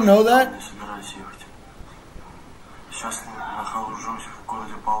 They didn't know that? Не собирались ехать. Сейчас нахожусь в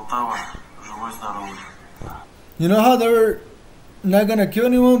городе Полтава, живой-здоровый. You know how they're not going to kill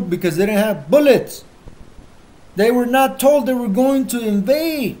anyone? Because they didn't have bullets. They were not told they were going to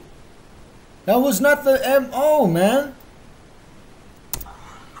invade. That was not the MO, man.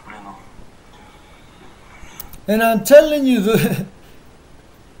 В плену. And I'm telling you,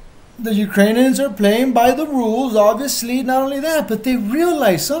 the Ukrainians are playing by the rules, obviously. Not only that, but they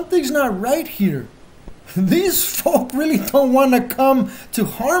realize something's not right here. These folk really don't want to come to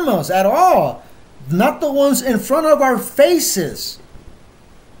harm us at all. Not the ones in front of our faces.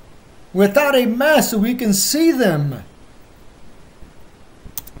 Without a mask so we can see them.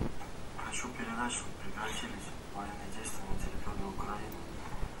 Хочу передать, что прекратились военные действия на территории Украины.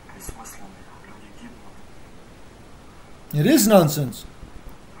 Бессмысленно. Люди гибнут. It is nonsense.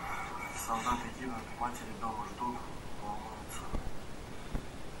 Солдаты гибнут, матери дома ждут, волнуются.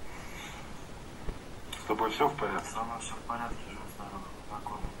 С тобой все в порядке? Со мной все в порядке, жив-здоров,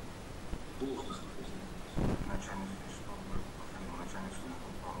 законно. Начальник службы, начальник службы,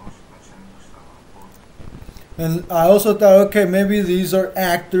 помощник, начальник штаба. And I also thought, okay, maybe these are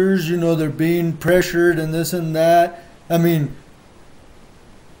actors, you know, they're being pressured and this and that. I mean,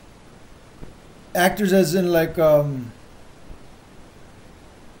 actors as in like,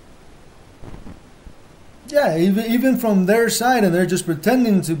 yeah, even from their side, and they're just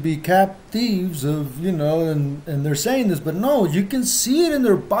pretending to be captives of, you know, and they're saying this, but no, you can see it in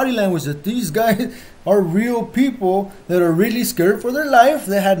their body language that these guys are real people that are really scared for their life.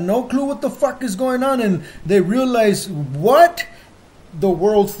 They had no clue what the fuck is going on, and they realize what the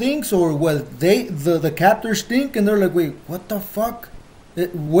world thinks or what the captors think, and they're like, wait, what the fuck?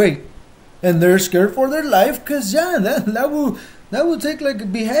 Wait. And they're scared for their life because, yeah, that will take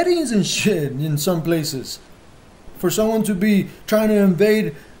like beheadings and shit in some places. For someone to be trying to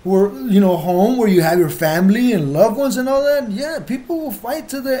invade home where you have your family and loved ones and all that, yeah, people will fight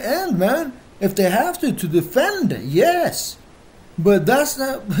to the end, man. If they have to defend, yes. But that's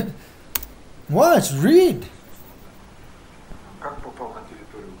not... Watch, read. Как попал на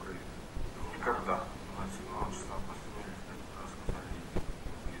территорию Украины? Когда? 27 числа построили, сказали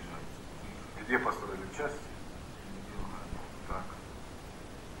уезжать. Где построили? В части? Так.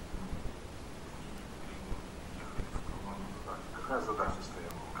 Ехали в команду. Какая задача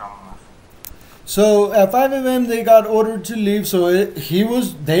стояла? КамАЗ. So at 5 a.m. they got ordered to leave. So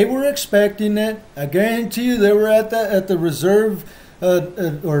they were expecting it. I guarantee you they were at the reserve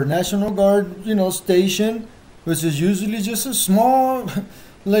or National Guard, station, which is usually just a small,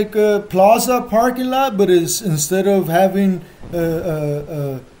 like a plaza parking lot, but it's instead of having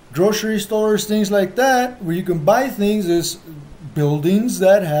grocery stores, things like that, where you can buy things, is buildings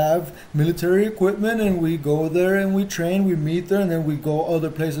that have military equipment, and we go there and we train, we meet there, and then we go other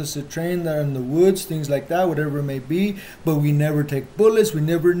places to train that are in the woods, things like that, whatever it may be. But we never take bullets. We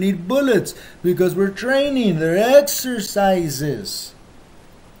never need bullets because we're training. They're exercises.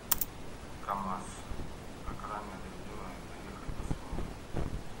 КамАЗ, охрана делает, поехали по своему.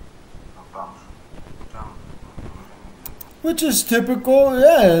 А там вооружение. Which is typical,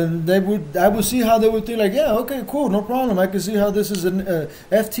 yeah. And I would see how they would think, like, yeah, okay, cool, no problem. I can see how this is an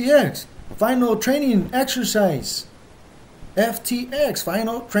FTX, final training exercise. FTX,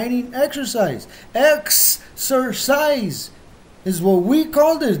 final training exercise. Exercise is what we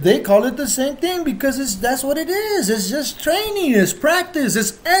called it. They call it the same thing because that's what it is. It's just training, it's practice,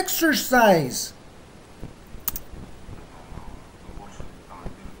 it's exercise. Больше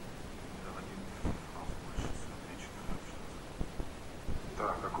командир доводил нас больше встречи.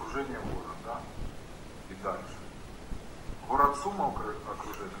 Так, окружение город, да? И дальше. Город Сума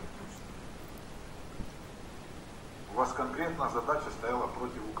окружение. У вас конкретно задача стояла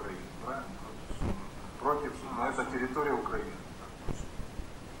против Украины, правильно? Против Сума. Это территория Украины.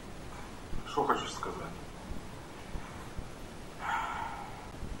 Что хочешь сказать?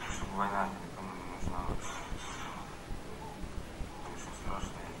 Чтобы война никому не нужна. Очень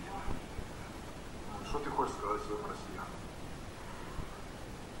страшная дело. Что ты хочешь сказать своим россиянам?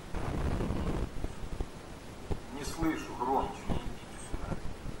 Не слышу, громче. Не идите сюда.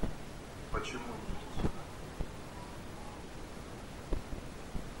 Почему не идите сюда?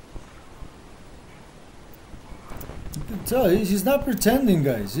 You can tell he's not pretending,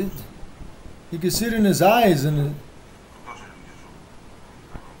 guys. You can see it in his eyes, and Тоже люди живут.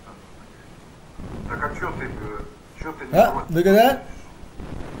 Так а что ты не против? look at that.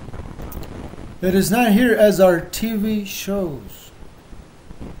 It is not here as our TV shows.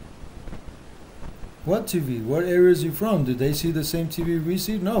 What TV? What area is he from? Did they see the same TV we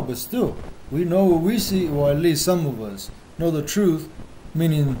see? No, but still, we know what we see. Well, at least some of us know the truth,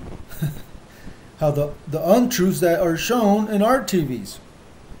 meaning how the untruths that are shown in our TVs.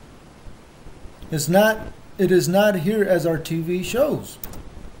 It is not here as our TV shows.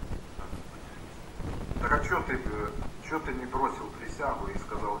 Так а что ты не бросил присягу и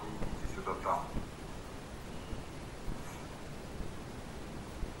сказал, не идите сюда там?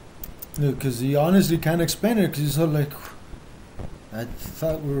 Because he honestly can't explain it. Because he's so like, I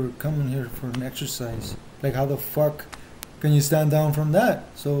thought we were coming here for an exercise. Like, how the fuck can you stand down from that?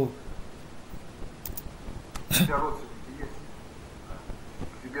 So, У тебя родственники есть?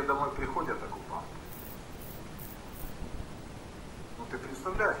 К тебе домой приходят оккупанты? Ну ты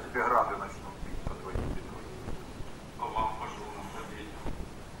представляешь, тебе грады начнут бить по твоим бедрам. По вам пошел на победе.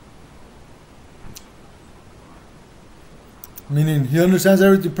 meaning he understands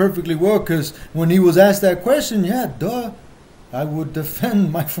everything perfectly well. Because when he was asked that question, yeah, duh, I would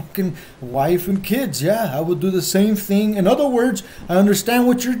defend my fucking wife and kids. Yeah, I would do the same thing. In other words, I understand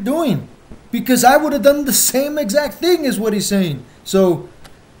what you're doing. Because I would have done the same exact thing, is what he's saying. So,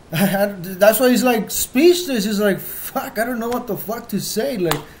 that's why he's like speechless. He's like, fuck, I don't know what the fuck to say.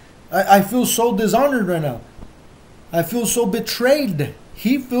 Like, I feel so dishonored right now. I feel so betrayed.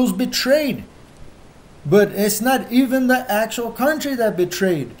 He feels betrayed. But it's not even the actual country that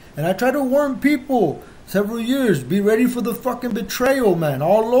betrayed. And I try to warn people several years, be ready for the fucking betrayal, man,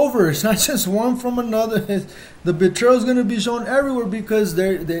 all over. It's not just one from another. The betrayal is going to be shown everywhere because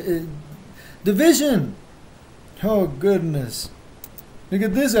they're division. Oh, goodness. Look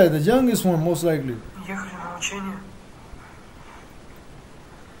at this guy, the youngest one, most likely. Ехали на учение.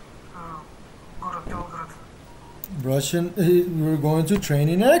 Город Белгород. Russian, we were going to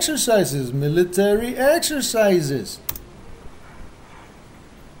training exercises, military exercises.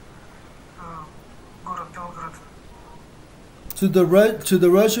 Город Белгород. To the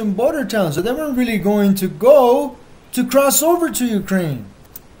Russian border town. So they weren't really going to go to cross over to Ukraine.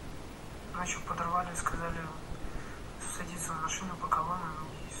 Ночью подорвали, сказали садиться в машину по колоннам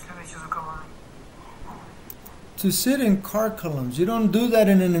и следуйте за колонной. To sit in car columns. You don't do that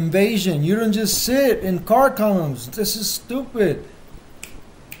in an invasion. You don't just sit in car columns. This is stupid.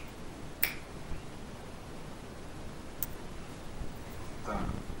 Так.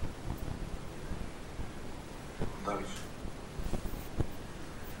 Дальше.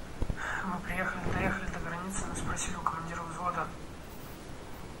 Мы доехали до границы, нас спросили у командира взвода,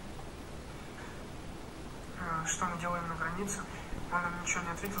 что мы делаем на границе. Он нам ничего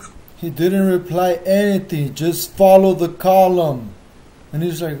не ответил. He didn't reply anything. Just follow the column. And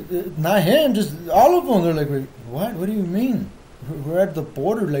he's like, not him, just all of them. They're like, wait, what? What do you mean? We're at the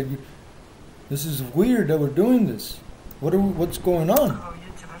border. Like, this is weird that we're doing this. What's going on? Сказал,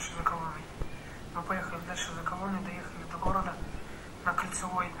 едьте дальше за колонной. Мы поехали дальше за колонной, доехали до города.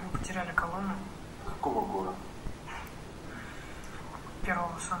 потеряли колонну Какого города?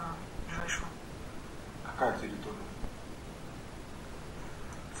 первого самого ближайшего. Какая территория?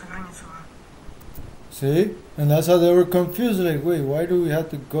 За границей уже. See? And that's how they were confused. Like, wait, why do we have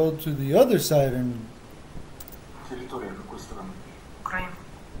to go to the other side? And Территория какой страны? Украина.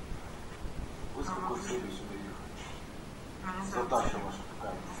 Вы с какой целью сюда ехали? Ну, не знаю. Задача ваша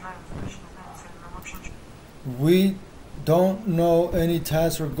какая? Не знаю, задача, не знаю, цель. Нам вообще ничего. we don't know any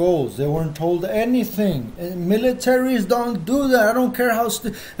tasks or goals. They weren't told anything. And militaries don't do that. I don't care how.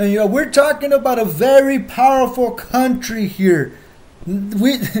 And we're talking about a very powerful country here.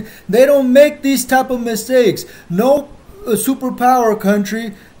 They don't make these type of mistakes. No superpower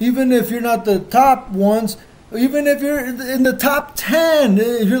country, even if you're not the top ones, even if you're in the top 10,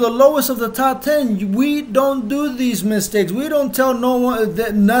 if you're the lowest of the top 10, we don't do these mistakes. We don't tell no one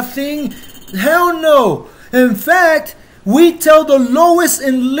that nothing. Hell no. In fact, we tell the lowest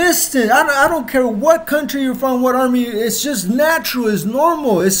enlisted. I don't care what country you're from, what army. It's just natural. It's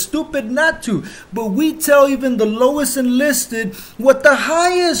normal. It's stupid not to. But we tell even the lowest enlisted what the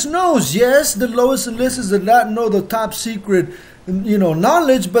highest knows. Yes, the lowest enlisted does not know the top secret,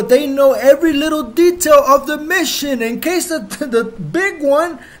 knowledge, but they know every little detail of the mission. In case the big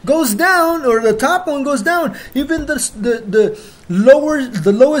one goes down or the top one goes down, even the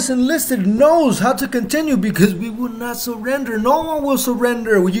lowest enlisted knows how to continue, because we will not surrender. No one will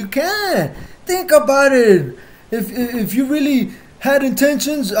surrender. You can't. Think about it. If you really had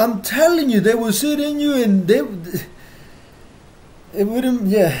intentions, I'm telling you, they will sit in you, and it wouldn't.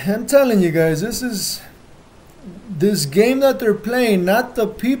 Yeah, I'm telling you guys, this game that they're playing, not the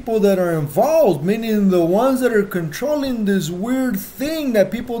people that are involved, meaning the ones that are controlling this weird thing that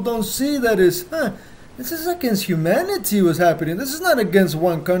people don't see, that is, this is against humanity what's happening. This is not against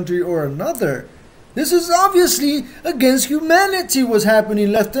one country or another. This is obviously against humanity what's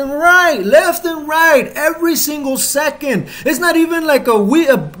happening left and right, every single second. It's not even like a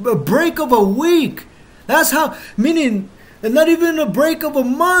break of a week. That's how, meaning, and not even a break of a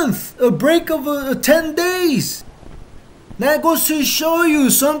month, a break of 10 days. That goes to show you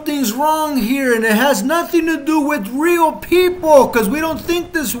something's wrong here, and it has nothing to do with real people, because we don't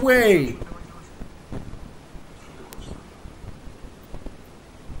think this way.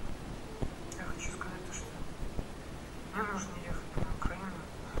 Я хочу сказать то, что мне нужно ехать на Украину.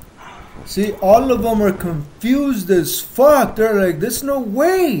 See, all of them are confused as fuck. They're like, there's no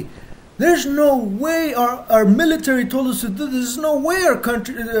way. There's no way our military told us to do this. There's no way our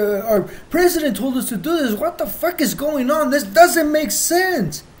country, our president told us to do this. What the fuck is going on? This doesn't make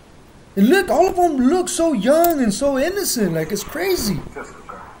sense. And look, all of them look so young and so innocent. Like, it's crazy. Сейчас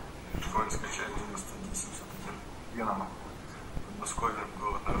какая? Воинская часть 91701. Где она? Подмосковье,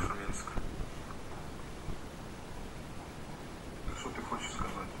 город Новофоминск. Что ты хочешь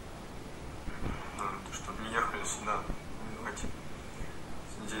сказать? Чтобы не ехали сюда воевать.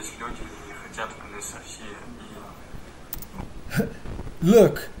 Здесь люди не хотят войны со Россией.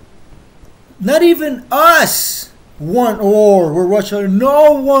 Look, not even us want war with Russia.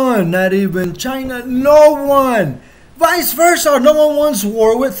 No one, not even China. No one. Vice versa. No one wants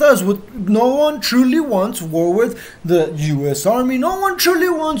war with us. No one truly wants war with the U.S. Army. No one truly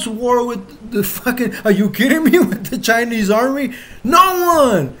wants war with the fucking... Are you kidding me? With the Chinese Army? No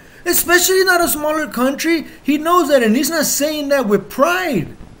one. Especially not a smaller country. He knows that, and he's not saying that with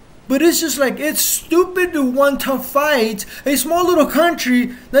pride. But it's just like, it's stupid to want to fight a small little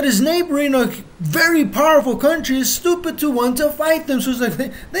country that is neighboring a very powerful country. It's stupid to want to fight them. So it's like,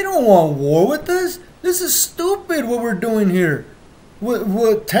 they don't want war with us. This is stupid what we're doing here.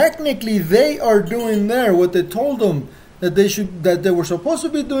 What technically they are doing there, what they told them that they were supposed to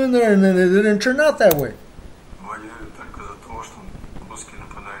be doing there, and then it didn't turn out that way. Воюют только за то, что русские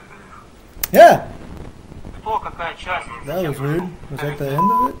нападают на них. Yeah. Кто, какая часть? That was weird. Was that the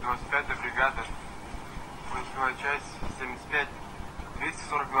end of it? 25-я бригада, поисковая часть 75,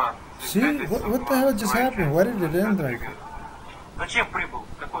 242. See, what the hell just happened? Why did it end like that? Зачем прибыл?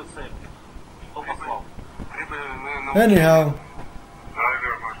 Какой цель? Кто послал? Прибыли мы на... Anyhow,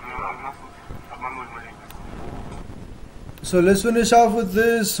 Драйвер, нас обманули маленько. so let's finish off with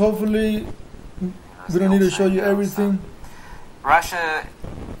this. Hopefully, we don't need to show you everything. Russia,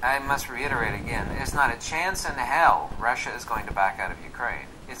 I must reiterate again, there's not a chance in hell Russia is going to back out of Ukraine.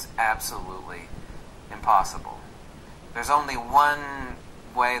 It's absolutely impossible. There's only one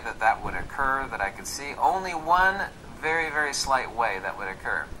way that would occur that I could see. Only one very, very slight way that would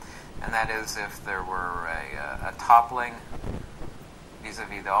occur. And that is if there were a toppling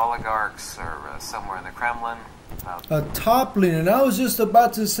vis-a-vis the oligarchs or somewhere in the Kremlin. A toppling, and I was just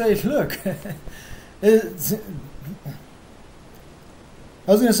about to say, look,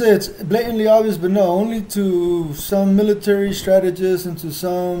 I was going to say it's blatantly obvious, but no, only to some military strategists and to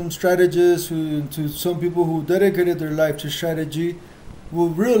some strategists to some people who dedicated their life to strategy will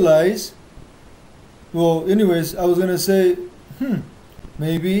realize. Well, anyways, I was going to say,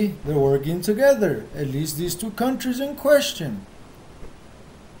 maybe they're working together. At least these two countries in question.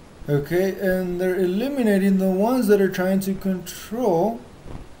 Okay, and they're eliminating the ones that are trying to control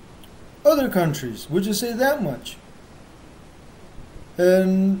other countries. Would you say that much?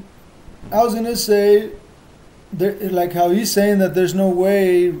 And I was going to say, like how he's saying that there's no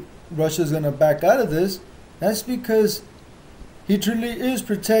way Russia's going to back out of this. That's because he truly is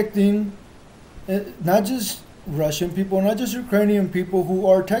protecting not just Russian people, not just Ukrainian people who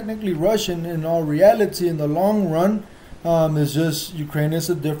are technically Russian in all reality in the long run. It's just Ukraine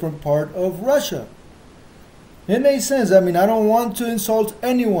is a different part of Russia. It makes sense. I mean, I don't want to insult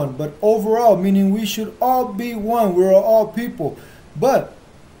anyone, but overall, meaning we should all be one. We're all people. But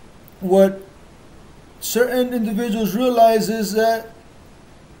what certain individuals realize is that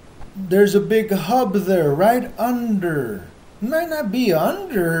there's a big hub there right under. It might not be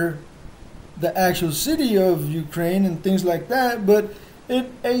under the actual city of Ukraine and things like that, but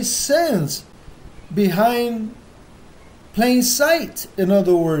in a sense behind plain sight, in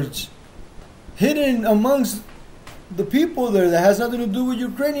other words, hidden amongst the people there that has nothing to do with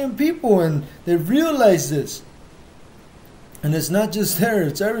Ukrainian people, and they realize this. And it's not just there,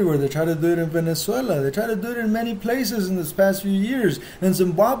 it's everywhere. They try to do it in Venezuela. They try to do it in many places in this past few years. In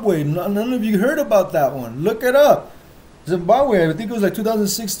Zimbabwe, none of you heard about that one. Look it up. Zimbabwe, I think it was like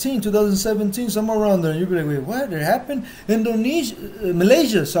 2016, 2017, somewhere around there. And you'd be like, wait, what? It happened?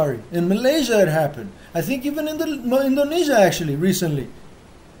 Malaysia, sorry. In Malaysia it happened. I think even in Indonesia actually, recently.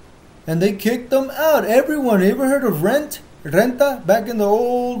 And they kicked them out. Everyone. You ever heard of Renta? Back in the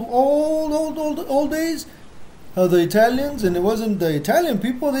old days? How the Italians, and it wasn't the Italian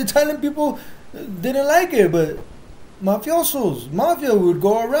people didn't like it, but mafia would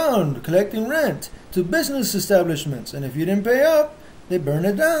go around collecting rent to business establishments, and if you didn't pay up, they burn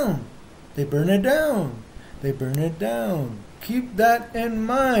it down. They burn it down. They burn it down. Keep that in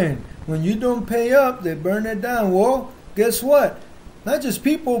mind. When you don't pay up, they burn it down. Well, guess what? Not just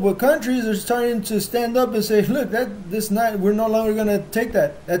people, but countries are starting to stand up and say, look, we're no longer going to take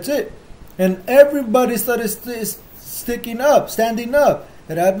that. That's it. And everybody started standing up.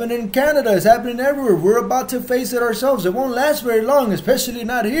 It happened in Canada. It's happening everywhere. We're about to face it ourselves. It won't last very long, especially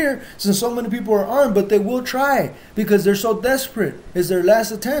not here, since so many people are armed. But they will try because they're so desperate. It's their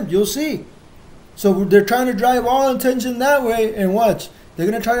last attempt. You'll see. So they're trying to drive all attention that way. And watch. They're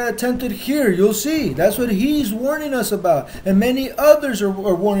going to try to attempt it here. You'll see. That's what he's warning us about. And many others are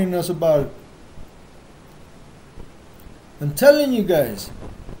warning us about it. I'm telling you guys.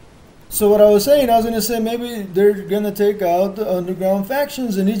 So what I was going to say maybe they're going to take out the underground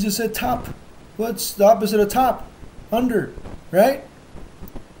factions, and he just said top. What's the opposite of top? Under, right?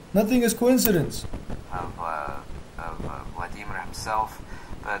 Nothing is coincidence. Of Vladimir himself,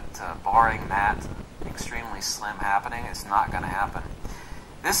 but barring that extremely slim happening, it's not going to happen.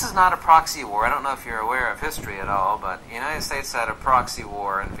 This is not a proxy war. I don't know if you're aware of history at all, but the United States had a proxy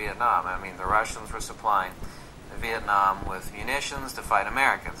war in Vietnam. I mean, the Russians were supplying Vietnam with munitions to fight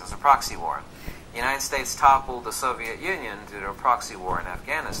Americans as a proxy war. The United States toppled the Soviet Union due to a proxy war in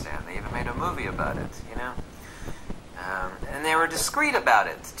Afghanistan. They even made a movie about it, you know. And they were discreet about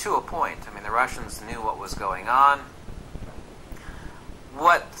it to a point. I mean, the Russians knew what was going on.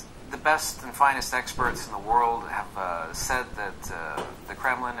 What the best and finest experts in the world have said that the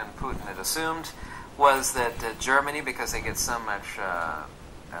Kremlin and Putin had assumed was that Germany, because they get so much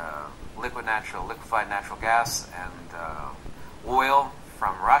liquefied natural gas and oil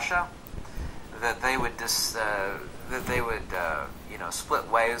from Russia, that they would split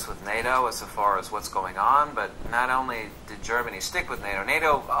ways with NATO as far as what's going on. But not only did Germany stick with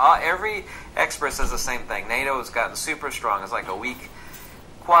NATO, every expert says the same thing. NATO has gotten super strong. It's like a weak,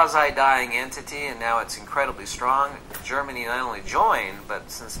 quasi-dying entity, and now it's incredibly strong. Germany not only joined, but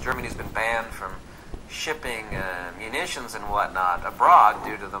since Germany's been banned from shipping munitions and whatnot abroad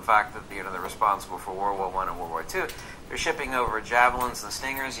due to the fact that they're responsible for World War I and World War II. They're shipping over javelins and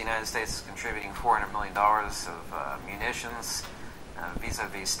stingers. The United States is contributing $400 million of munitions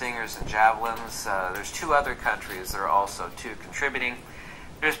vis-a-vis stingers and javelins. There's two other countries that are also contributing.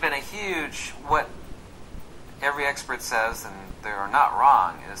 There's been a huge, what every expert says, and they're not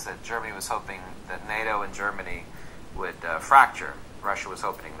wrong, is that Germany was hoping that NATO and Germany would fracture. Russia was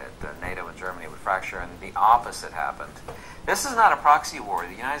hoping that NATO and Germany would fracture, and the opposite happened. This is not a proxy war.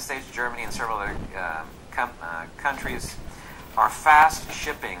 The United States, Germany, and several other countries are fast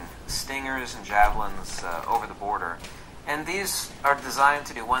shipping stingers and javelins over the border And these are designed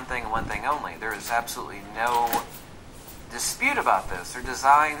to do one thing and one thing only. There is absolutely no dispute about this. They're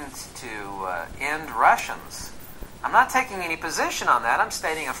designed to end Russians. I'm not taking any position on that. I'm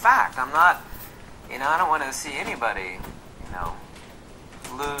stating a fact. I'm not, I don't want to see anybody,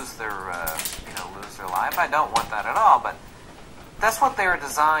 lose their life. I don't want that at all, but that's what they are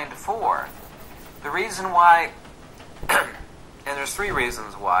designed for. The reason why, and there's 3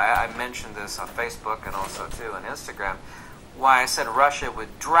 reasons why, I mentioned this on Facebook and also too on Instagram, why I said Russia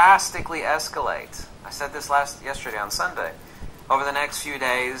would drastically escalate. I said this yesterday on Sunday, over the next few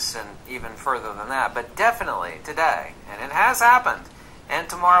days and even further than that, but definitely today, and it has happened, and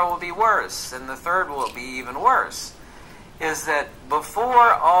tomorrow will be worse, and the third will be even worse, is that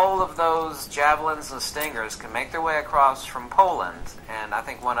before all of those javelins and stingers can make their way across from Poland, and I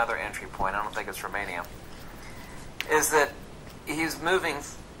think one other entry point, I don't think it's Romania, is that he's moving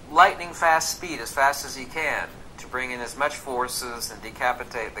lightning fast speed, as fast as he can, to bring in as much forces and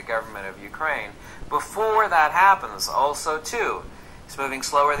decapitate the government of Ukraine. Before that happens, also too, he's moving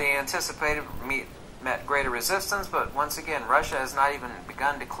slower than he anticipated, met greater resistance, but once again, Russia has not even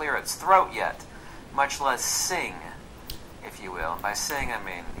begun to clear its throat yet, much less sing, if you will. By sing, I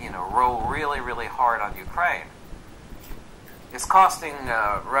mean, roll really, really hard on Ukraine. It's costing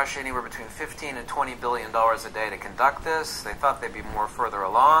Russia anywhere between $15 and $20 billion a day to conduct this. They thought they'd be more further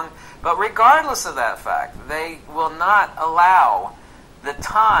along. But regardless of that fact, they will not allow the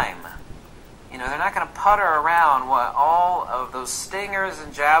time. They're not going to putter around all of those stingers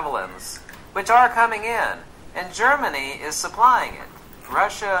and javelins, which are coming in. And Germany is supplying it.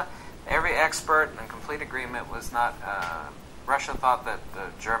 Russia, every expert in complete agreement was not... Russia thought that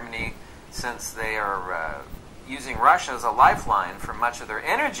Germany, since they are... using Russia as a lifeline for much of their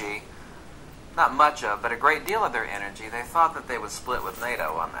energy, not much of, but a great deal of their energy, they thought that they would split with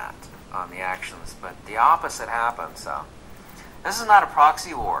NATO on that, on the actions. But the opposite happened, so this is not a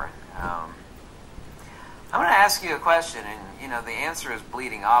proxy war. I'm going to ask you a question, and, the answer is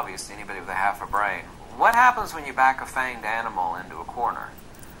bleeding obvious to anybody with a half a brain. What happens when you back a fanged animal into a corner?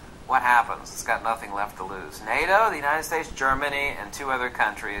 What happens? It's got nothing left to lose. NATO, the United States, Germany, and 2 other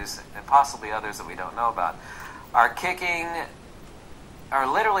countries, and possibly others that we don't know about, are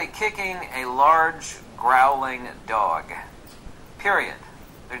literally kicking a large, growling dog. Period.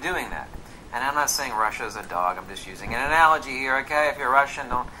 They're doing that. And I'm not saying Russia is a dog. I'm just using an analogy here, okay? If you're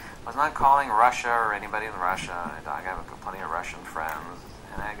Russian, I was not calling Russia or anybody in Russia a dog. I have plenty of Russian friends,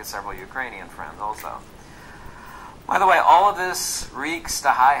 and I get several Ukrainian friends also. By the way, all of this reeks to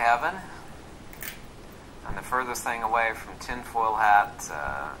high heaven. I'm the furthest thing away from tinfoil hat,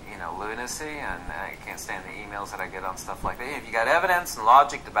 lunacy, and I can't stand the emails that I get on stuff like that. If you got evidence and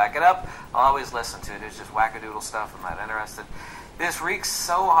logic to back it up, I'll always listen to it. It's just wackadoodle stuff. I'm not interested. This reeks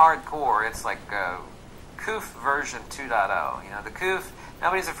so hardcore. It's like COOF version 2.0. The COOF,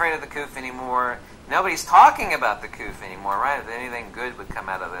 nobody's afraid of the COOF anymore. Nobody's talking about the COOF anymore, right? If anything good would come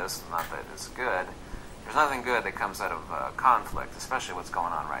out of this, not that it's good. There's nothing good that comes out of conflict, especially what's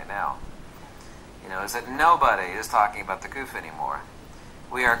going on right now. Is that nobody is talking about the COOF anymore.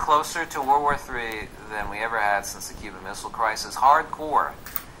 We are closer to World War III than we ever had since the Cuban Missile Crisis. Hardcore.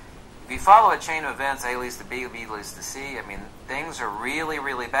 If you follow a chain of events, A leads to B, B leads to C, things are really,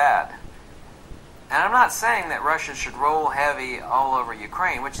 really bad. And I'm not saying that Russia should roll heavy all over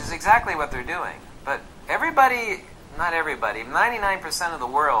Ukraine, which is exactly what they're doing. But everybody, not everybody, 99% of the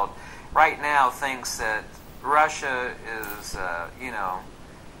world right now thinks that Russia is,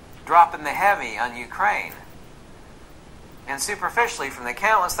 dropping the heavy on Ukraine. And superficially, from the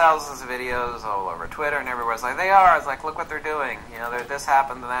countless thousands of videos all over Twitter and everywhere, it's like, they are. It's like, look what they're doing. This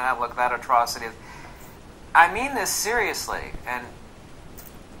happened, and that happened, look, that atrocity. I mean this seriously, and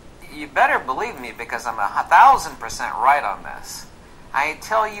you better believe me because I'm 1,000% right on this. I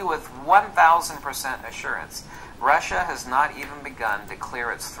tell you with 1,000% assurance, Russia has not even begun to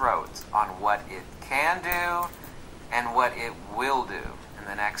clear its throat on what it can do and what it will do in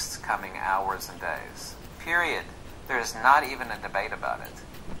the next coming hours and days. Period. There's not even a debate about it.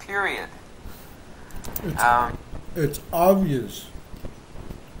 Period. It's obvious.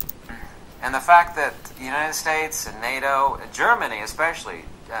 And the fact that the United States and NATO, Germany especially,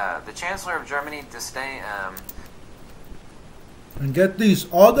 the Chancellor of Germany disdain... And get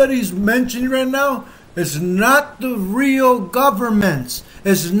these, all that he's mentioning right now is not the real governments.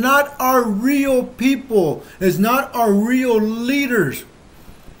 It's not our real people. It's not our real leaders.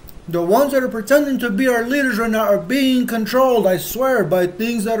 The ones that are pretending to be our leaders right now are being controlled, I swear, by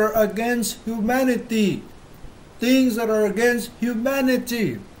things that are against humanity. Things that are against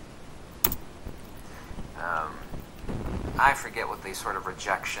humanity. I forget what the sort of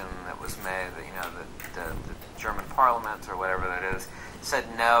rejection that was made. You know, the German Parliament or whatever that is said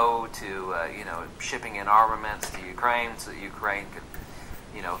no to shipping in armaments to Ukraine so that Ukraine could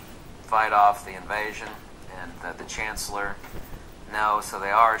fight off the invasion, and the Chancellor no, so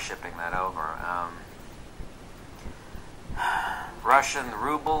they are shipping that over. Russian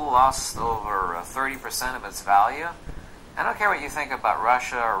ruble lost over 30% of its value. I don't care what you think about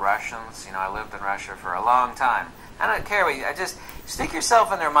Russia or Russians. You know, I lived in Russia for a long time. I don't care what I just stick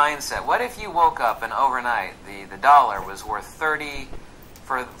yourself in their mindset. What if you woke up and overnight the dollar was worth 30?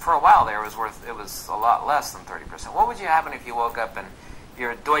 For a while there, it was a lot less than 30%. What would you happen if you woke up and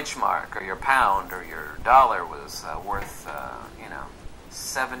your Deutschmark or your pound or your dollar was worth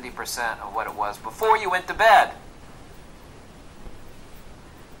 70% of what it was before you went to bed?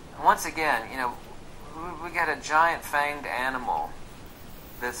 And once again, we got a giant fanged animal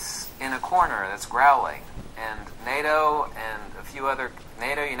that's in a corner that's growling, and NATO,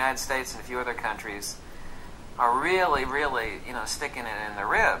 United States, and a few other countries are really, really, sticking it in the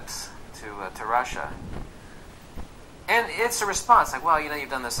ribs to Russia. And it's a response like, well, you've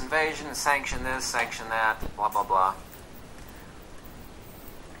done this invasion, sanction this, sanction that, blah, blah, blah.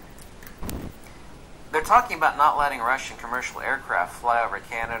 They're talking about not letting Russian commercial aircraft fly over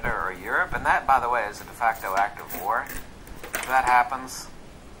Canada or Europe, and that, by the way, is a de facto act of war. If that happens,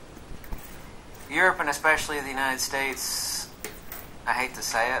 Europe, and especially the United States, I hate to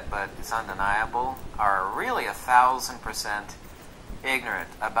say it, but it's undeniable, are really 1,000% ignorant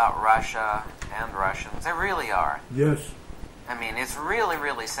about Russia and Russians. They really are. Yes. I mean, it's really,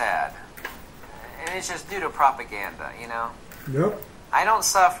 really sad. And it's just due to propaganda, Yep. I don't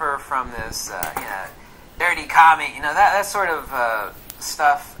suffer from this, dirty commie, that sort of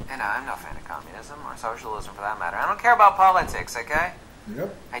stuff. I'm no fan of communism or socialism for that matter. I don't care about politics, okay?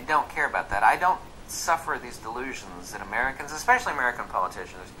 Yep. I don't care about that. I don't suffer these delusions that Americans, especially American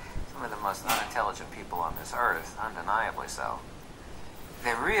politicians, are some of the most unintelligent people on this earth, undeniably so.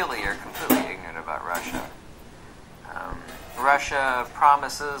 They really are completely ignorant about Russia. Russia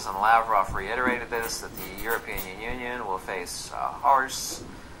promises, and Lavrov reiterated this, that the European Union will face a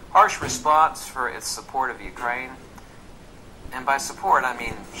harsh response for its support of Ukraine. And by support, I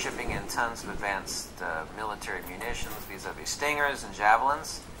mean shipping in tons of advanced military munitions vis-a-vis Stingers and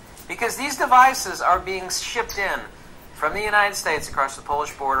Javelins. Because these devices are being shipped in from the United States across the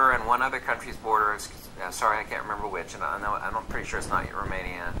Polish border and one other country's border. Sorry, I can't remember which, and I'm pretty sure it's not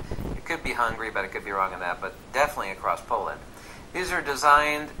Romania. It could be Hungary, but it could be wrong in that, but definitely across Poland. These are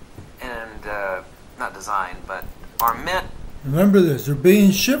designed and, not designed, but are meant... Remember this, they're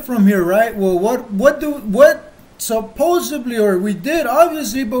being shipped from here, right? Well, what supposedly, or we did,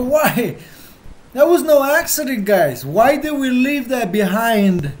 obviously, but why? That was no accident, guys. Why did we leave that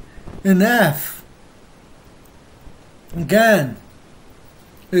behind in F? Again,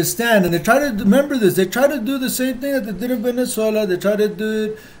 they stand, and they try to, remember this, they try to do the same thing that they did in Venezuela, they try to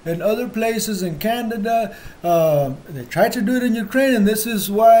do it in other places in Canada, they try to do it in Ukraine, and this is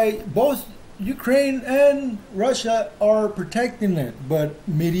why both Ukraine and Russia are protecting it, but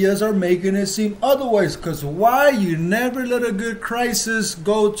medias are making it seem otherwise, because why? You never let a good crisis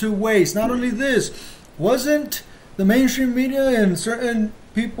go to waste. Not only this, wasn't the mainstream media and certain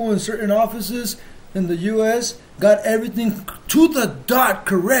people in certain offices in the U.S. got everything to the dot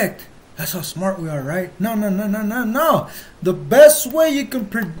correct? That's how smart we are, right? No. The best way you can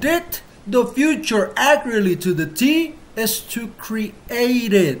predict the future accurately to the T is to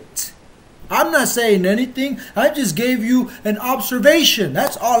create it. I'm not saying anything. I just gave you an observation.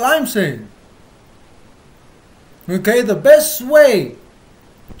 That's all I'm saying. Okay, the best way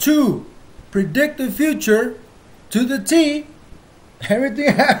to predict the future to the T,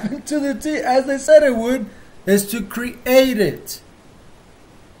 everything happened to the T as they said it would, is to create it.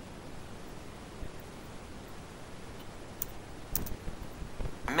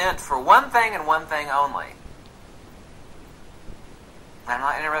 Meant for one thing and one thing only. I'm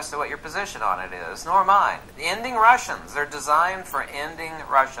not interested in what your position on it is, nor mine. Ending Russians. They're designed for ending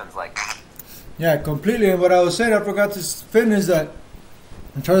Russians. Yeah, completely. And what I was saying, I forgot to finish that.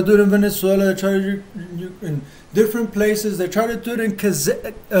 They try to do it in Venezuela. They try to do it in different places. They try to do it in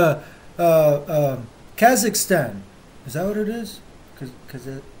Kazakhstan. Is that what it is?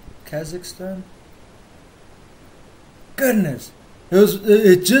 Kazakhstan? Goodness.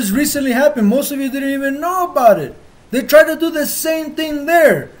 It just recently happened. Most of you didn't even know about it. They try to do the same thing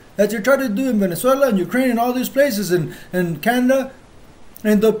there that they try to do in Venezuela and Ukraine and all these places and Canada.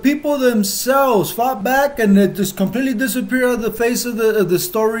 And the people themselves fought back, and it just completely disappeared out of the face of the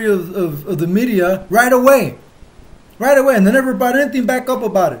story of the media right away. And they never brought anything back up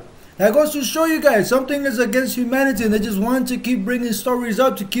about it. That goes to show you guys something is against humanity, and they just want to keep bringing stories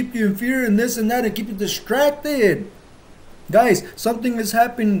up to keep you in fear and this and that and keep you distracted. Guys, something is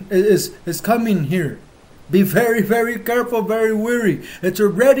happening, is coming here. Be very, very careful, very wary. It's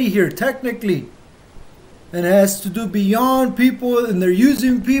already here, technically. And it has to do beyond people, and they're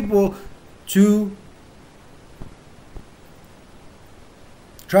using people to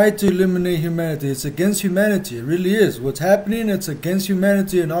try to eliminate humanity. It's against humanity. It really is. What's happening, it's against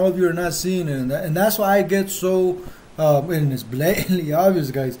humanity, and all of you are not seeing it. And that's why I get so, and it's blatantly obvious,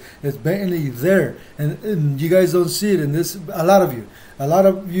 guys. It's blatantly there. And you guys don't see it. And this, a lot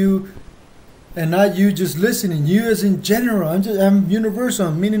of you, and not you just listening. You as in general. I'm universal.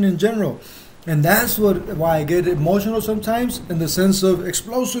 I'm meaning in general. And that's why I get emotional sometimes, in the sense of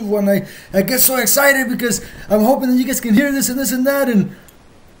explosive, when I get so excited because I'm hoping that you guys can hear this and that, and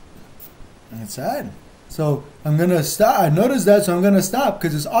it's sad. So I'm going to stop. I noticed that, so I'm going to stop,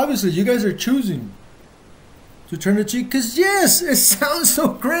 because it's obviously you guys are choosing to turn the cheek. Because yes, it sounds so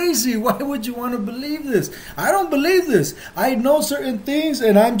crazy. Why would you want to believe this? I don't believe this. I know certain things,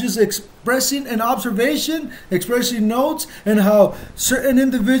 and I'm just expressing an observation, expressing notes, and how certain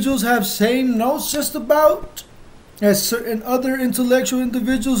individuals have same notes just about as certain other intellectual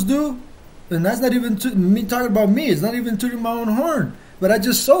individuals do. And that's not even me talking about me. It's not even tooting my own horn. But I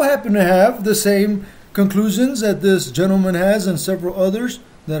just so happen to have the same conclusions that this gentleman has, and several others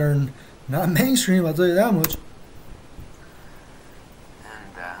that are not mainstream, I'll tell you that much.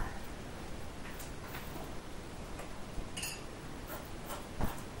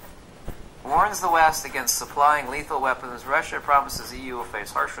 Warns the West against supplying lethal weapons. Russia promises EU will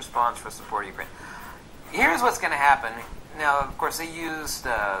face harsh response for support of Ukraine. Here's what's going to happen. Now, of course, they used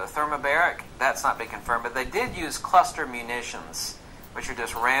thermobaric. That's not been confirmed, but they did use cluster munitions, which are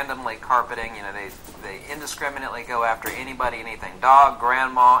just randomly carpeting. You know, they indiscriminately go after anybody, anything. Dog,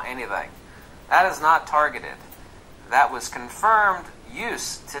 grandma, anything. That is not targeted. That was confirmed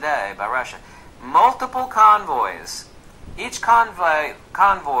use today by Russia. Multiple convoys. Each convoy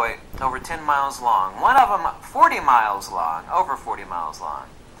over 10 miles long. One of them 40 miles long, over 40 miles long.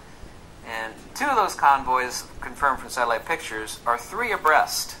 And two of those convoys, confirmed from satellite pictures, are 3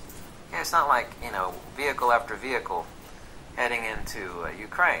 abreast. Okay, it's not like, you know, vehicle after vehicle heading into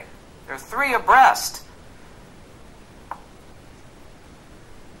Ukraine. They're 3 abreast.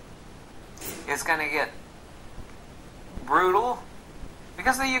 It's going to get brutal,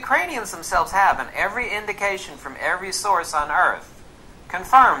 because the Ukrainians themselves have, and every indication from every source on earth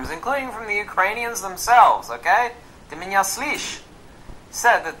confirms, including from the Ukrainians themselves, okay? Ты меня слышишь?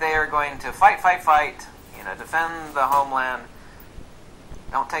 Said that they are going to fight, you know, defend the homeland.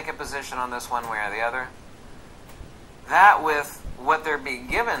 Don't take a position on this one way or the other. That, with what they're being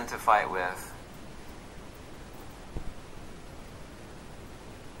given to fight with,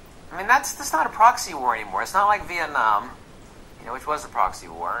 I mean, that's not a proxy war anymore. It's not like Vietnam, you know, which was a proxy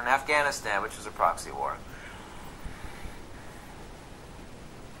war, and Afghanistan, which was a proxy war.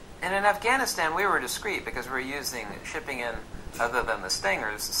 And in Afghanistan, we were discreet because we were shipping in, other than the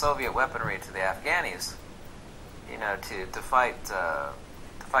Stingers, the Soviet weaponry to the Afghanis, you know, to fight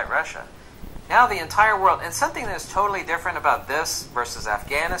Russia. Now the entire world, and something that's totally different about this versus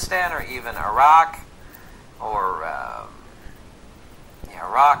Afghanistan or even Iraq, or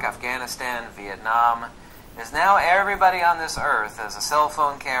Iraq, Afghanistan, Vietnam, is now everybody on this earth has a cell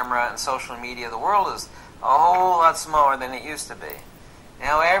phone camera and social media. The world is a whole lot smaller than it used to be.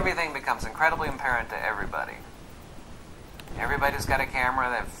 Now everything becomes incredibly apparent to everybody. Everybody's got a camera,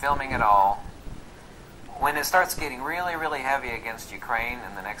 they're filming it all. When it starts getting really, really heavy against Ukraine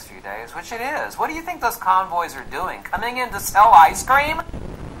in the next few days, which it is, what do you think those convoys are doing? Coming in to sell ice cream?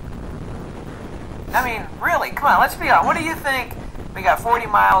 I mean, really, come on, let's be honest. What do you think? We got 40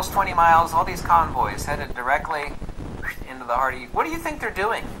 miles, 20 miles, all these convoys headed directly into the heart of Ukraine. What do you think they're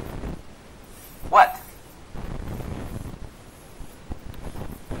doing? What?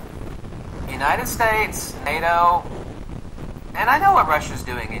 United States, NATO, and I know what Russia's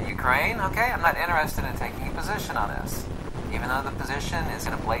doing in Ukraine, okay? I'm not interested in taking a position on this, even though the position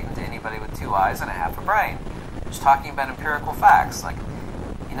isn't blatant to anybody with 2 eyes and a half a brain. Just talking about empirical facts. Like,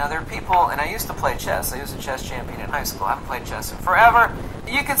 you know, there are people, and I used to play chess. I was a chess champion in high school. I haven't played chess in forever.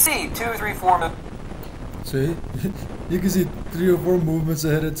 You can see 2, 3, 4 moves. See? You can see 3 or 4 movements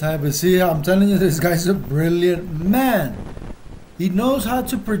ahead of time. But see, I'm telling you, this guy's a brilliant man. He knows how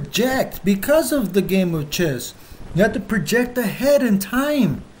to project. Because of the game of chess, you have to project ahead in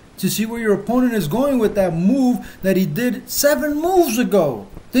time to see where your opponent is going with that move that he did 7 moves ago.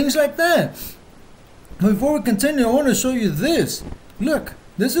 Things like that. Before we continue, I want to show you this. Look,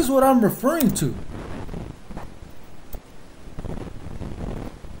 this is what I'm referring to.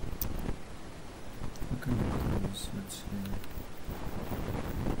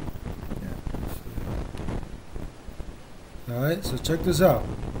 Alright, so check this out.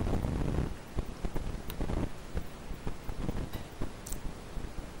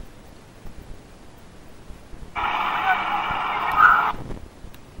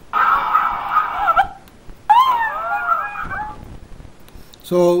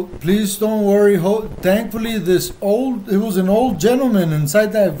 So please don't worry. Thankfully, it was an old gentleman inside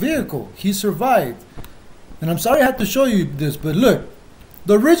that vehicle. He survived. And I'm sorry I have to show you this, but look,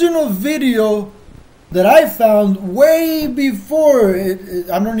 the original video that I found way before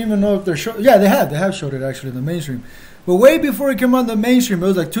I don't even know if they're showing. Yeah, they have showed it actually in the mainstream, but way before it came on the mainstream, it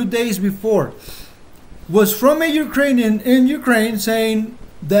was like 2 days before. Was from a Ukrainian in Ukraine saying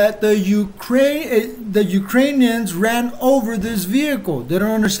that the Ukrainians ran over this vehicle. They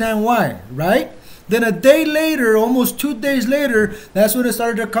don't understand why, right? Then a day later, almost 2 days later, that's when it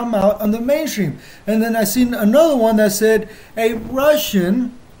started to come out on the mainstream. And then I seen another one that said a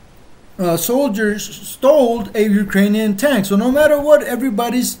Russian soldier stole a Ukrainian tank. So no matter what,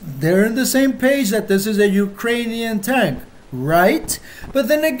 they're in the same page that this is a Ukrainian tank, right? But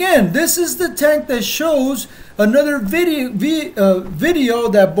then again, this is the tank that shows another video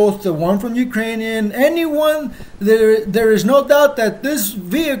that both the one from Ukraine and anyone, there is no doubt that this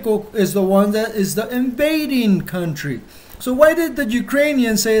vehicle is the one that is the invading country. So why did the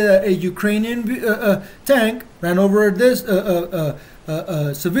Ukrainians say that a Ukrainian tank ran over this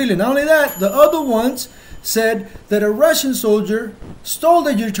civilian? Not only that, the other ones said that a Russian soldier stole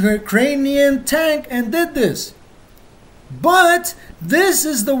the Ukrainian tank and did this. But this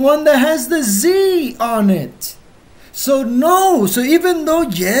is the one that has the Z on it. So no, so even though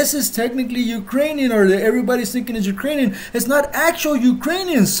yes, it's technically Ukrainian, or everybody's thinking it's Ukrainian, it's not actual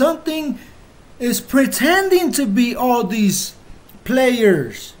Ukrainian. Something is pretending to be all these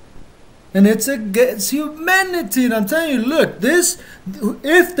players. And it's against humanity. And I'm telling you, look,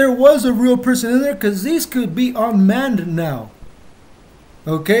 if there was a real person in there, because these could be unmanned now.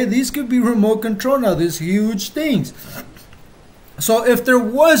 Okay, these could be remote control now, these huge things. So if there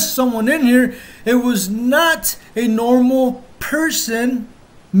was someone in here, it was not a normal person,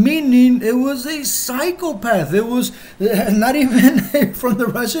 meaning it was a psychopath. It was not even from the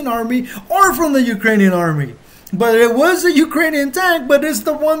Russian army or from the Ukrainian army. But it was a Ukrainian tank, but it's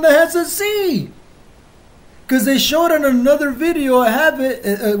the one that has a Z. Because they showed in another video, I have it,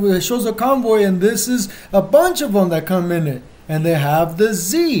 it shows a convoy, and this is a bunch of them that come in it. And they have the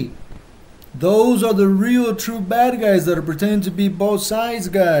Z. Those are the real true bad guys that are pretending to be both sides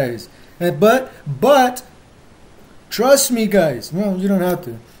guys. But trust me guys, well, you don't have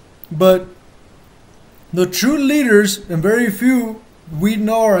to, but the true leaders, and very few we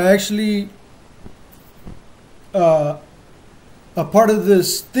know are actually a part of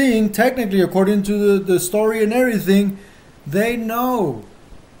this thing, technically according to the story and everything, they know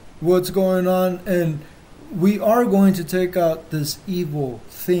what's going on, and we are going to take out this evil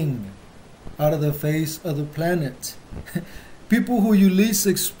thing out of the face of the planet. People who you least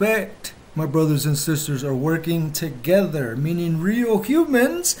expect, my brothers and sisters, are working together, meaning real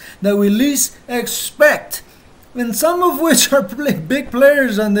humans that we least expect, and some of which are big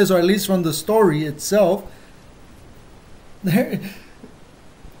players on this, or at least from the story itself,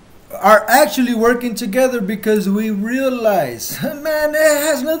 are actually working together because we realize, man, it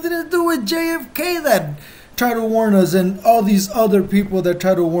has nothing to do with JFK that try to warn us, and all these other people that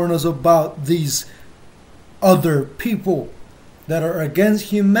try to warn us about these other people that are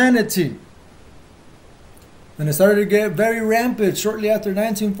against humanity. And it started to get very rampant shortly after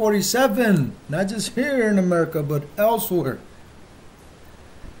 1947, not just here in America, but elsewhere.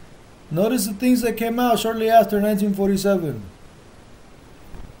 Notice the things that came out shortly after 1947.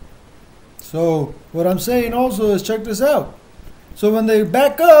 So what I'm saying also is, check this out. So when they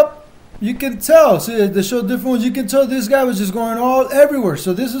back up, you can tell, see, they show different ones, you can tell this guy was just going all everywhere.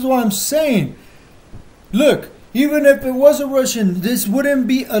 So this is what I'm saying. Look, even if it was a Russian, this wouldn't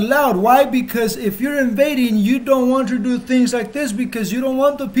be allowed. Why? Because if you're invading, you don't want to do things like this, because you don't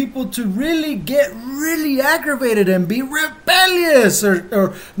want the people to really get really aggravated and be rebellious.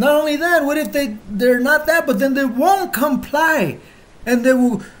 Or not only that, what if they're not that, but then they won't comply and they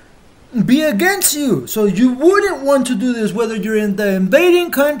will be against you. So you wouldn't want to do this, whether you're in the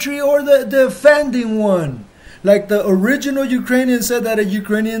invading country or the defending one. Like the original Ukrainian said that a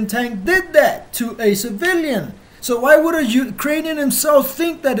Ukrainian tank did that to a civilian. So why would a Ukrainian himself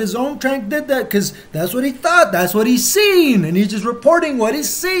think that his own tank did that? Because that's what he thought, that's what he's seen, and he's just reporting what he's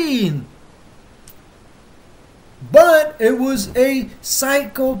seen. But it was a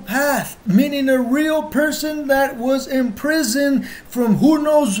psychopath, meaning a real person that was in prison from who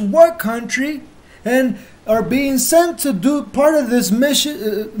knows what country, and are being sent to do part of this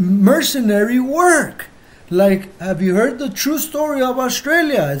mission, mercenary work. Like, have you heard the true story of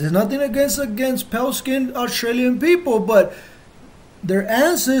Australia? There's nothing against pale-skinned Australian people, but their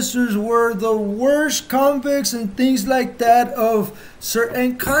ancestors were the worst convicts and things like that of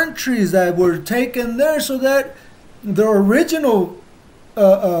certain countries that were taken there so that the original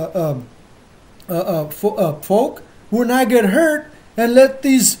folk will not get hurt and let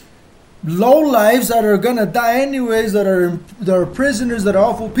these low lives that are gonna die anyways, that are prisoners, that are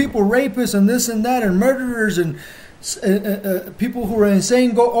awful people, rapists and this and that, and murderers and people who are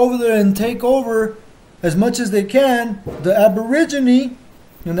insane go over there and take over as much as they can. The Aborigine,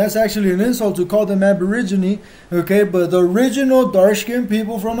 and that's actually an insult to call them Aborigine, okay, but the original dark-skinned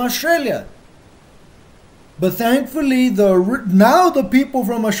people from Australia. But thankfully, now the people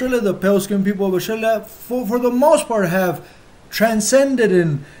from Australia, the pale-skinned people of Australia, for the most part, have transcended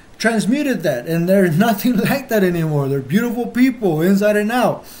and transmuted that, and there's nothing like that anymore. They're beautiful people inside and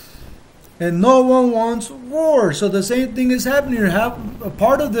out, and no one wants war. So the same thing is happening. A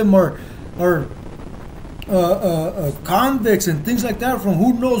part of them are convicts and things like that from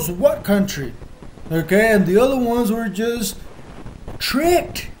who knows what country, okay, and the other ones were just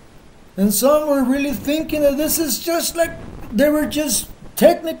tricked, and some were really thinking that this is just like they were just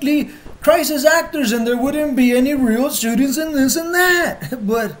technically crisis actors and there wouldn't be any real shootings and this and that.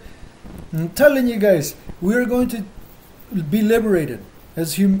 But I'm telling you guys, we are going to be liberated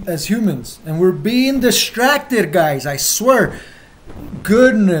as humans, and we're being distracted, guys. I swear,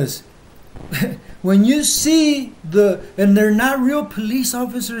 goodness. When you see and they're not real police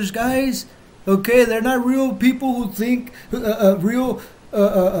officers, guys. Okay, they're not real people who think real.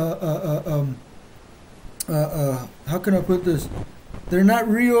 How can I put this? They're not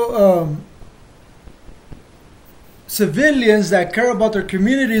real civilians that care about their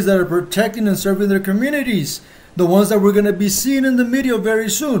communities, that are protecting and serving their communities. The ones that we're going to be seeing in the media very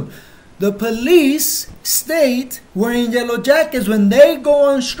soon. The police state wearing yellow jackets when they go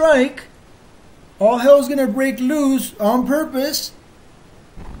on strike. All hell's going to break loose on purpose.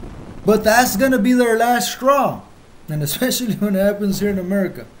 But that's going to be their last straw. And especially when it happens here in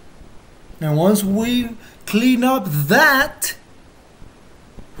America. And once we clean up that,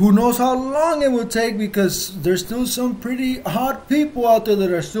 who knows how long it will take, because there's still some pretty hot people out there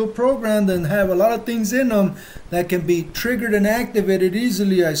that are still programmed and have a lot of things in them that can be triggered and activated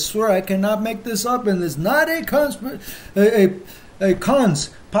easily. I swear, I cannot make this up, and it's not a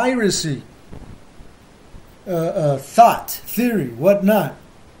conspiracy, thought, theory, whatnot.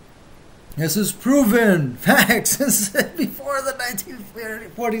 This is proven facts since before the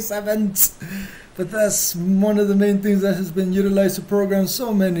 1947s. But that's one of the main things that has been utilized to program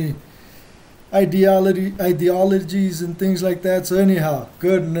so many ideologies and things like that. So anyhow,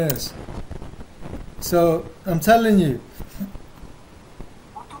 goodness. So I'm telling you,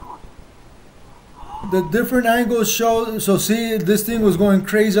 the different angles show. So see, this thing was going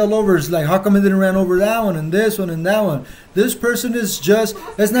crazy all over. It's like, how come it didn't run over that one and this one and that one? This person is just,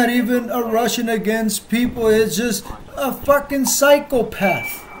 it's not even a Russian against people. It's just a fucking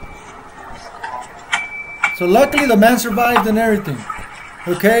psychopath. So luckily the man survived and everything.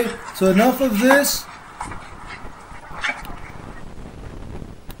 Okay, so enough of this.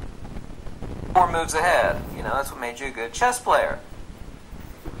 4 moves ahead. You know, that's what made you a good chess player.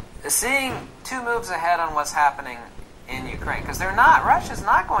 Seeing 2 moves ahead on what's happening in Ukraine. Because Russia's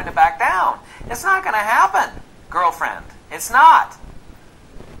not going to back down. It's not going to happen, girlfriend. It's not.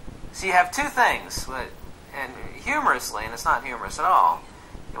 So you have 2 things. And humorously, and it's not humorous at all,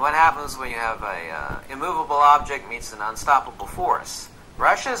 what happens when you have a immovable object meets an unstoppable force.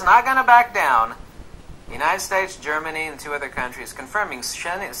 Russia is not going to back down. The United States, Germany, and 2 other countries confirming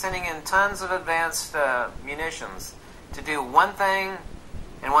sending in tons of advanced munitions to do one thing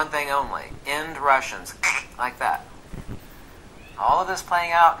and one thing only. End Russians. Like that. All of this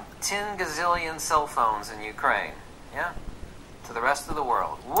playing out 10 gazillion cell phones in Ukraine. Yeah? To the rest of the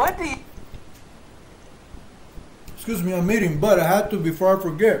world. What do you... Excuse me, I'm eating, but I had to before I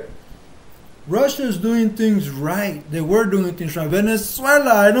forget. Russia is doing things right. They were doing things right.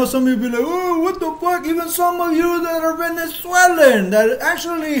 Venezuela, I know some of you be like, oh, what the fuck? Even some of you that are Venezuelan, that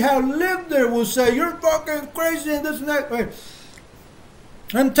actually have lived there, will say, you're fucking crazy and this and that. Wait.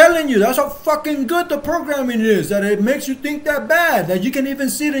 I'm telling you, that's how fucking good the programming is, that it makes you think that bad, that you can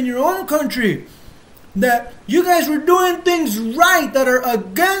even see it in your own country, that you guys were doing things right that are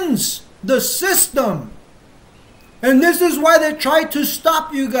against the system. And this is why they try to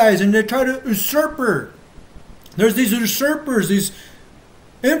stop you guys, and they try to usurper. There's these usurpers, these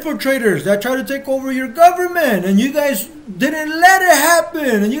infiltrators that try to take over your government, and you guys didn't let it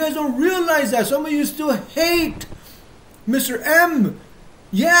happen, and you guys don't realize that. Some of you still hate Mr. M,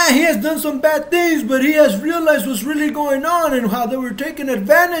 Yeah, he has done some bad things, but he has realized what's really going on and how they were taken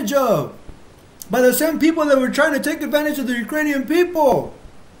advantage of by the same people that were trying to take advantage of the Ukrainian people.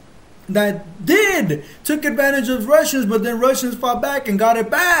 That took advantage of Russians, but then Russians fought back and got it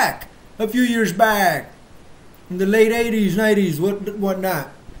back a few years back. In the late 80s, 90s, whatnot.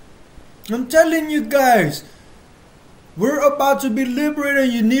 I'm telling you guys, we're about to be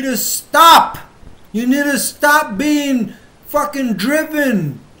liberated. You need to stop. You need to stop being fucking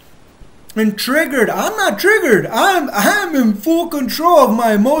driven and triggered. I'm not triggered. I'm in full control of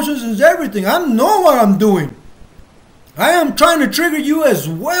my emotions and everything. I know what I'm doing. I am trying to trigger you as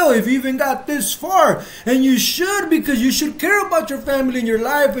well if you even got this far. And you should, because you should care about your family and your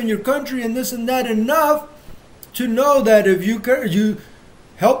life and your country and this and that enough to know that if you care, you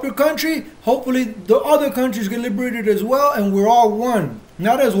help your country, hopefully the other countries get liberated as well, and we're all one.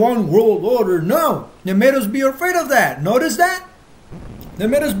 Not as one world order, no. They made us be afraid of that. Notice that? They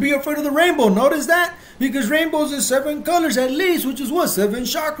made us be afraid of the rainbow. Notice that? Because rainbows is 7 colors at least, which is what? 7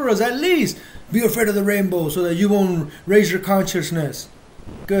 chakras at least. Be afraid of the rainbow so that you won't raise your consciousness.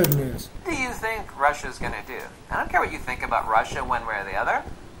 Goodness. What do you think Russia's going to do? I don't care what you think about Russia one way or the other.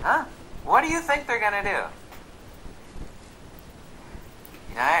 Huh? What do you think they're going to do?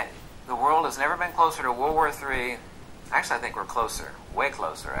 You know, the world has never been closer to World War III. Actually, I think we're closer. Way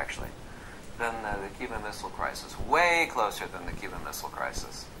closer, actually, than the Cuban Missile Crisis. Way closer than the Cuban Missile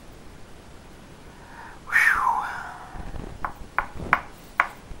Crisis. Whew.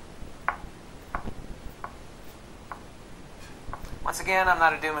 Once again, I'm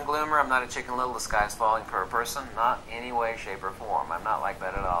not a doom and gloomer. I'm not a Chicken Little, the sky's falling for a person. Not any way, shape, or form. I'm not like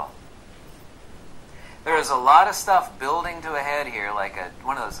that at all. There is a lot of stuff building to a head here, like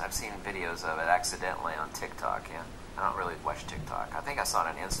one of those, I've seen videos of it accidentally on TikTok, yeah. I don't really watch TikTok. I think I saw it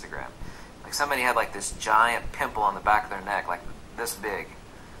on Instagram. Like somebody had like this giant pimple on the back of their neck, like this big.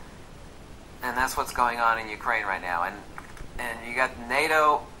 And that's what's going on in Ukraine right now. And you got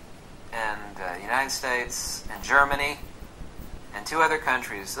NATO and the United States and Germany and 2 other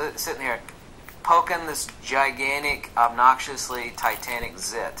countries sitting here poking this gigantic, obnoxiously titanic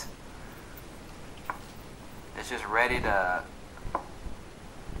zit. It's just ready to...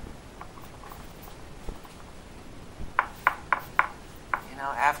 You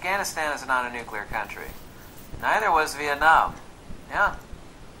know, Afghanistan is not a nuclear country. Neither was Vietnam. Yeah.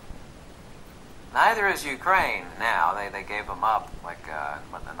 Neither is Ukraine now. They gave them up like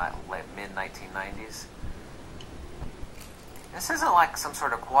mid-1990s. This isn't like some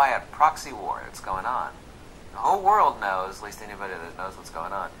sort of quiet proxy war that's going on. The whole world knows, at least anybody that knows what's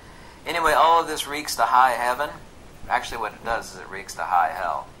going on. Anyway, all of this reeks to high heaven. Actually, what it does is it reeks to high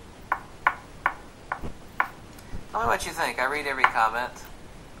hell. Tell me what you think. I read every comment.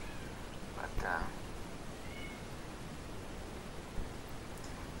 But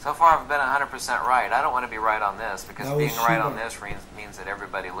so far I've been 100% right. I don't want to be right on this, because being right on this means that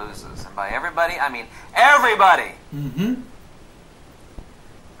everybody loses. And by everybody, I mean everybody! Mm-hmm.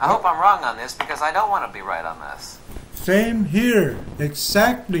 I hope I'm wrong on this, because I don't want to be right on this. Same here.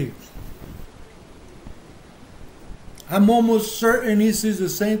 Exactly. I'm almost certain he sees the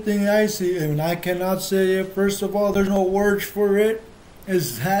same thing I see, and I cannot say it. First of all, there's no words for it.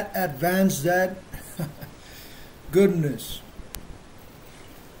 Is that advanced? That goodness.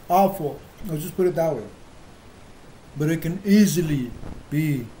 Awful. I'll just put it that way. But it can easily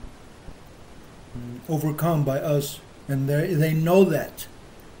be overcome by us, and they know that.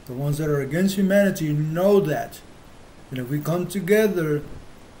 The ones that are against humanity know that. And if we come together,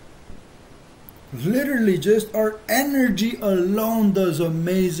 literally just our energy alone does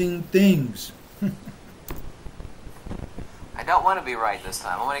amazing things. I don't want to be right this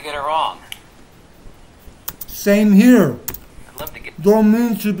time. I want to get it wrong. Same here. I'd love to get... Don't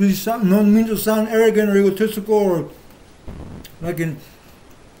mean to sound arrogant or egotistical or like an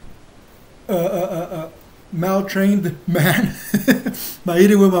maltrained man by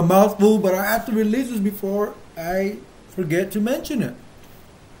eating with my mouth full, but I have to release this before I forget to mention it.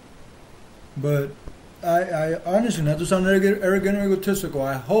 But I honestly, not to sound arrogant or egotistical,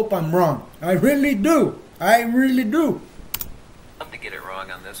 I hope I'm wrong. I really do. I really do. I'd love to get it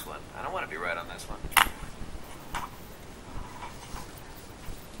wrong on this one. I don't want to be right on this one.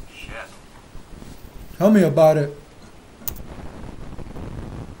 Shit. Tell me about it.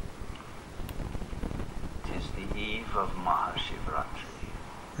 Tis the eve of Mahashivratri.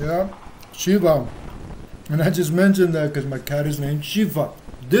 Yeah, Shiva. And I just mentioned that because my cat is named Shiva.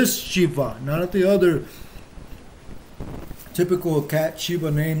 This Shiva, not the other typical cat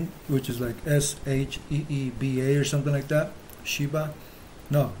Shiva name, which is like Sheeba or something like that. Shiva.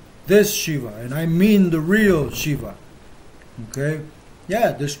 No, this Shiva, and I mean the real Shiva. Okay?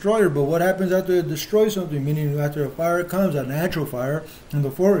 Yeah, destroyer. But what happens after it destroys something? Meaning after a fire comes, a natural fire in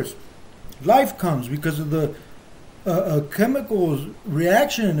the forest, life comes because of the chemicals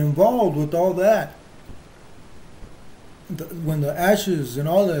reaction involved with all that. When the ashes and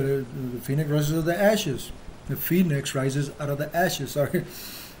all that, the phoenix rises out of the ashes. The phoenix rises out of the ashes. Sorry.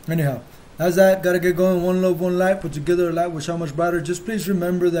 Anyhow, how's that? Gotta get going. One love, one life. Put together a life with so much brighter. Just please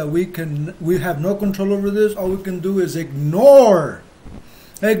remember that we have no control over this. All we can do is ignore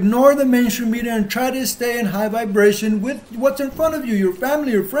the mainstream media and try to stay in high vibration with what's in front of you, your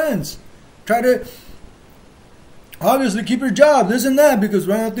family, your friends. Try to obviously keep your job, this and that, because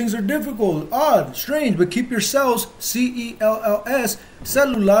right now things are difficult, odd, strange, but keep your cells, cells,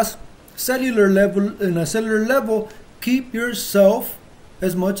 cellular level, in a cellular level, keep yourself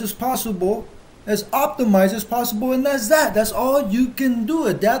as much as possible, as optimized as possible, and that's all you can do.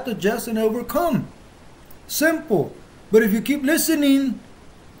 Adapt, adjust, and overcome. Simple. But if you keep listening,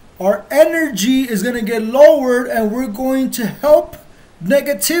 our energy is going to get lowered, and we're going to help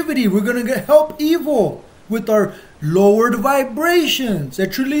negativity. We're going to help evil with our lowered vibrations.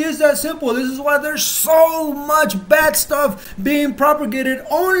 It truly is that simple. This is why there's so much bad stuff being propagated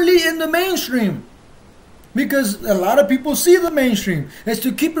only in the mainstream. Because a lot of people see the mainstream. It's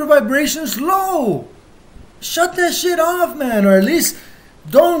to keep your vibrations low. Shut that shit off, man. Or at least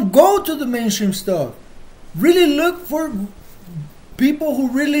don't go to the mainstream stuff. Really look for people who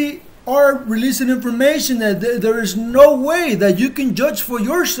really are releasing information that there is no way that you can judge for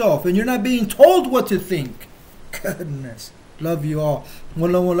yourself and you're not being told what to think. Goodness. Love you all.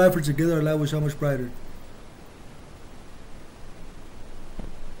 One love, one life. For together, our life was so much brighter.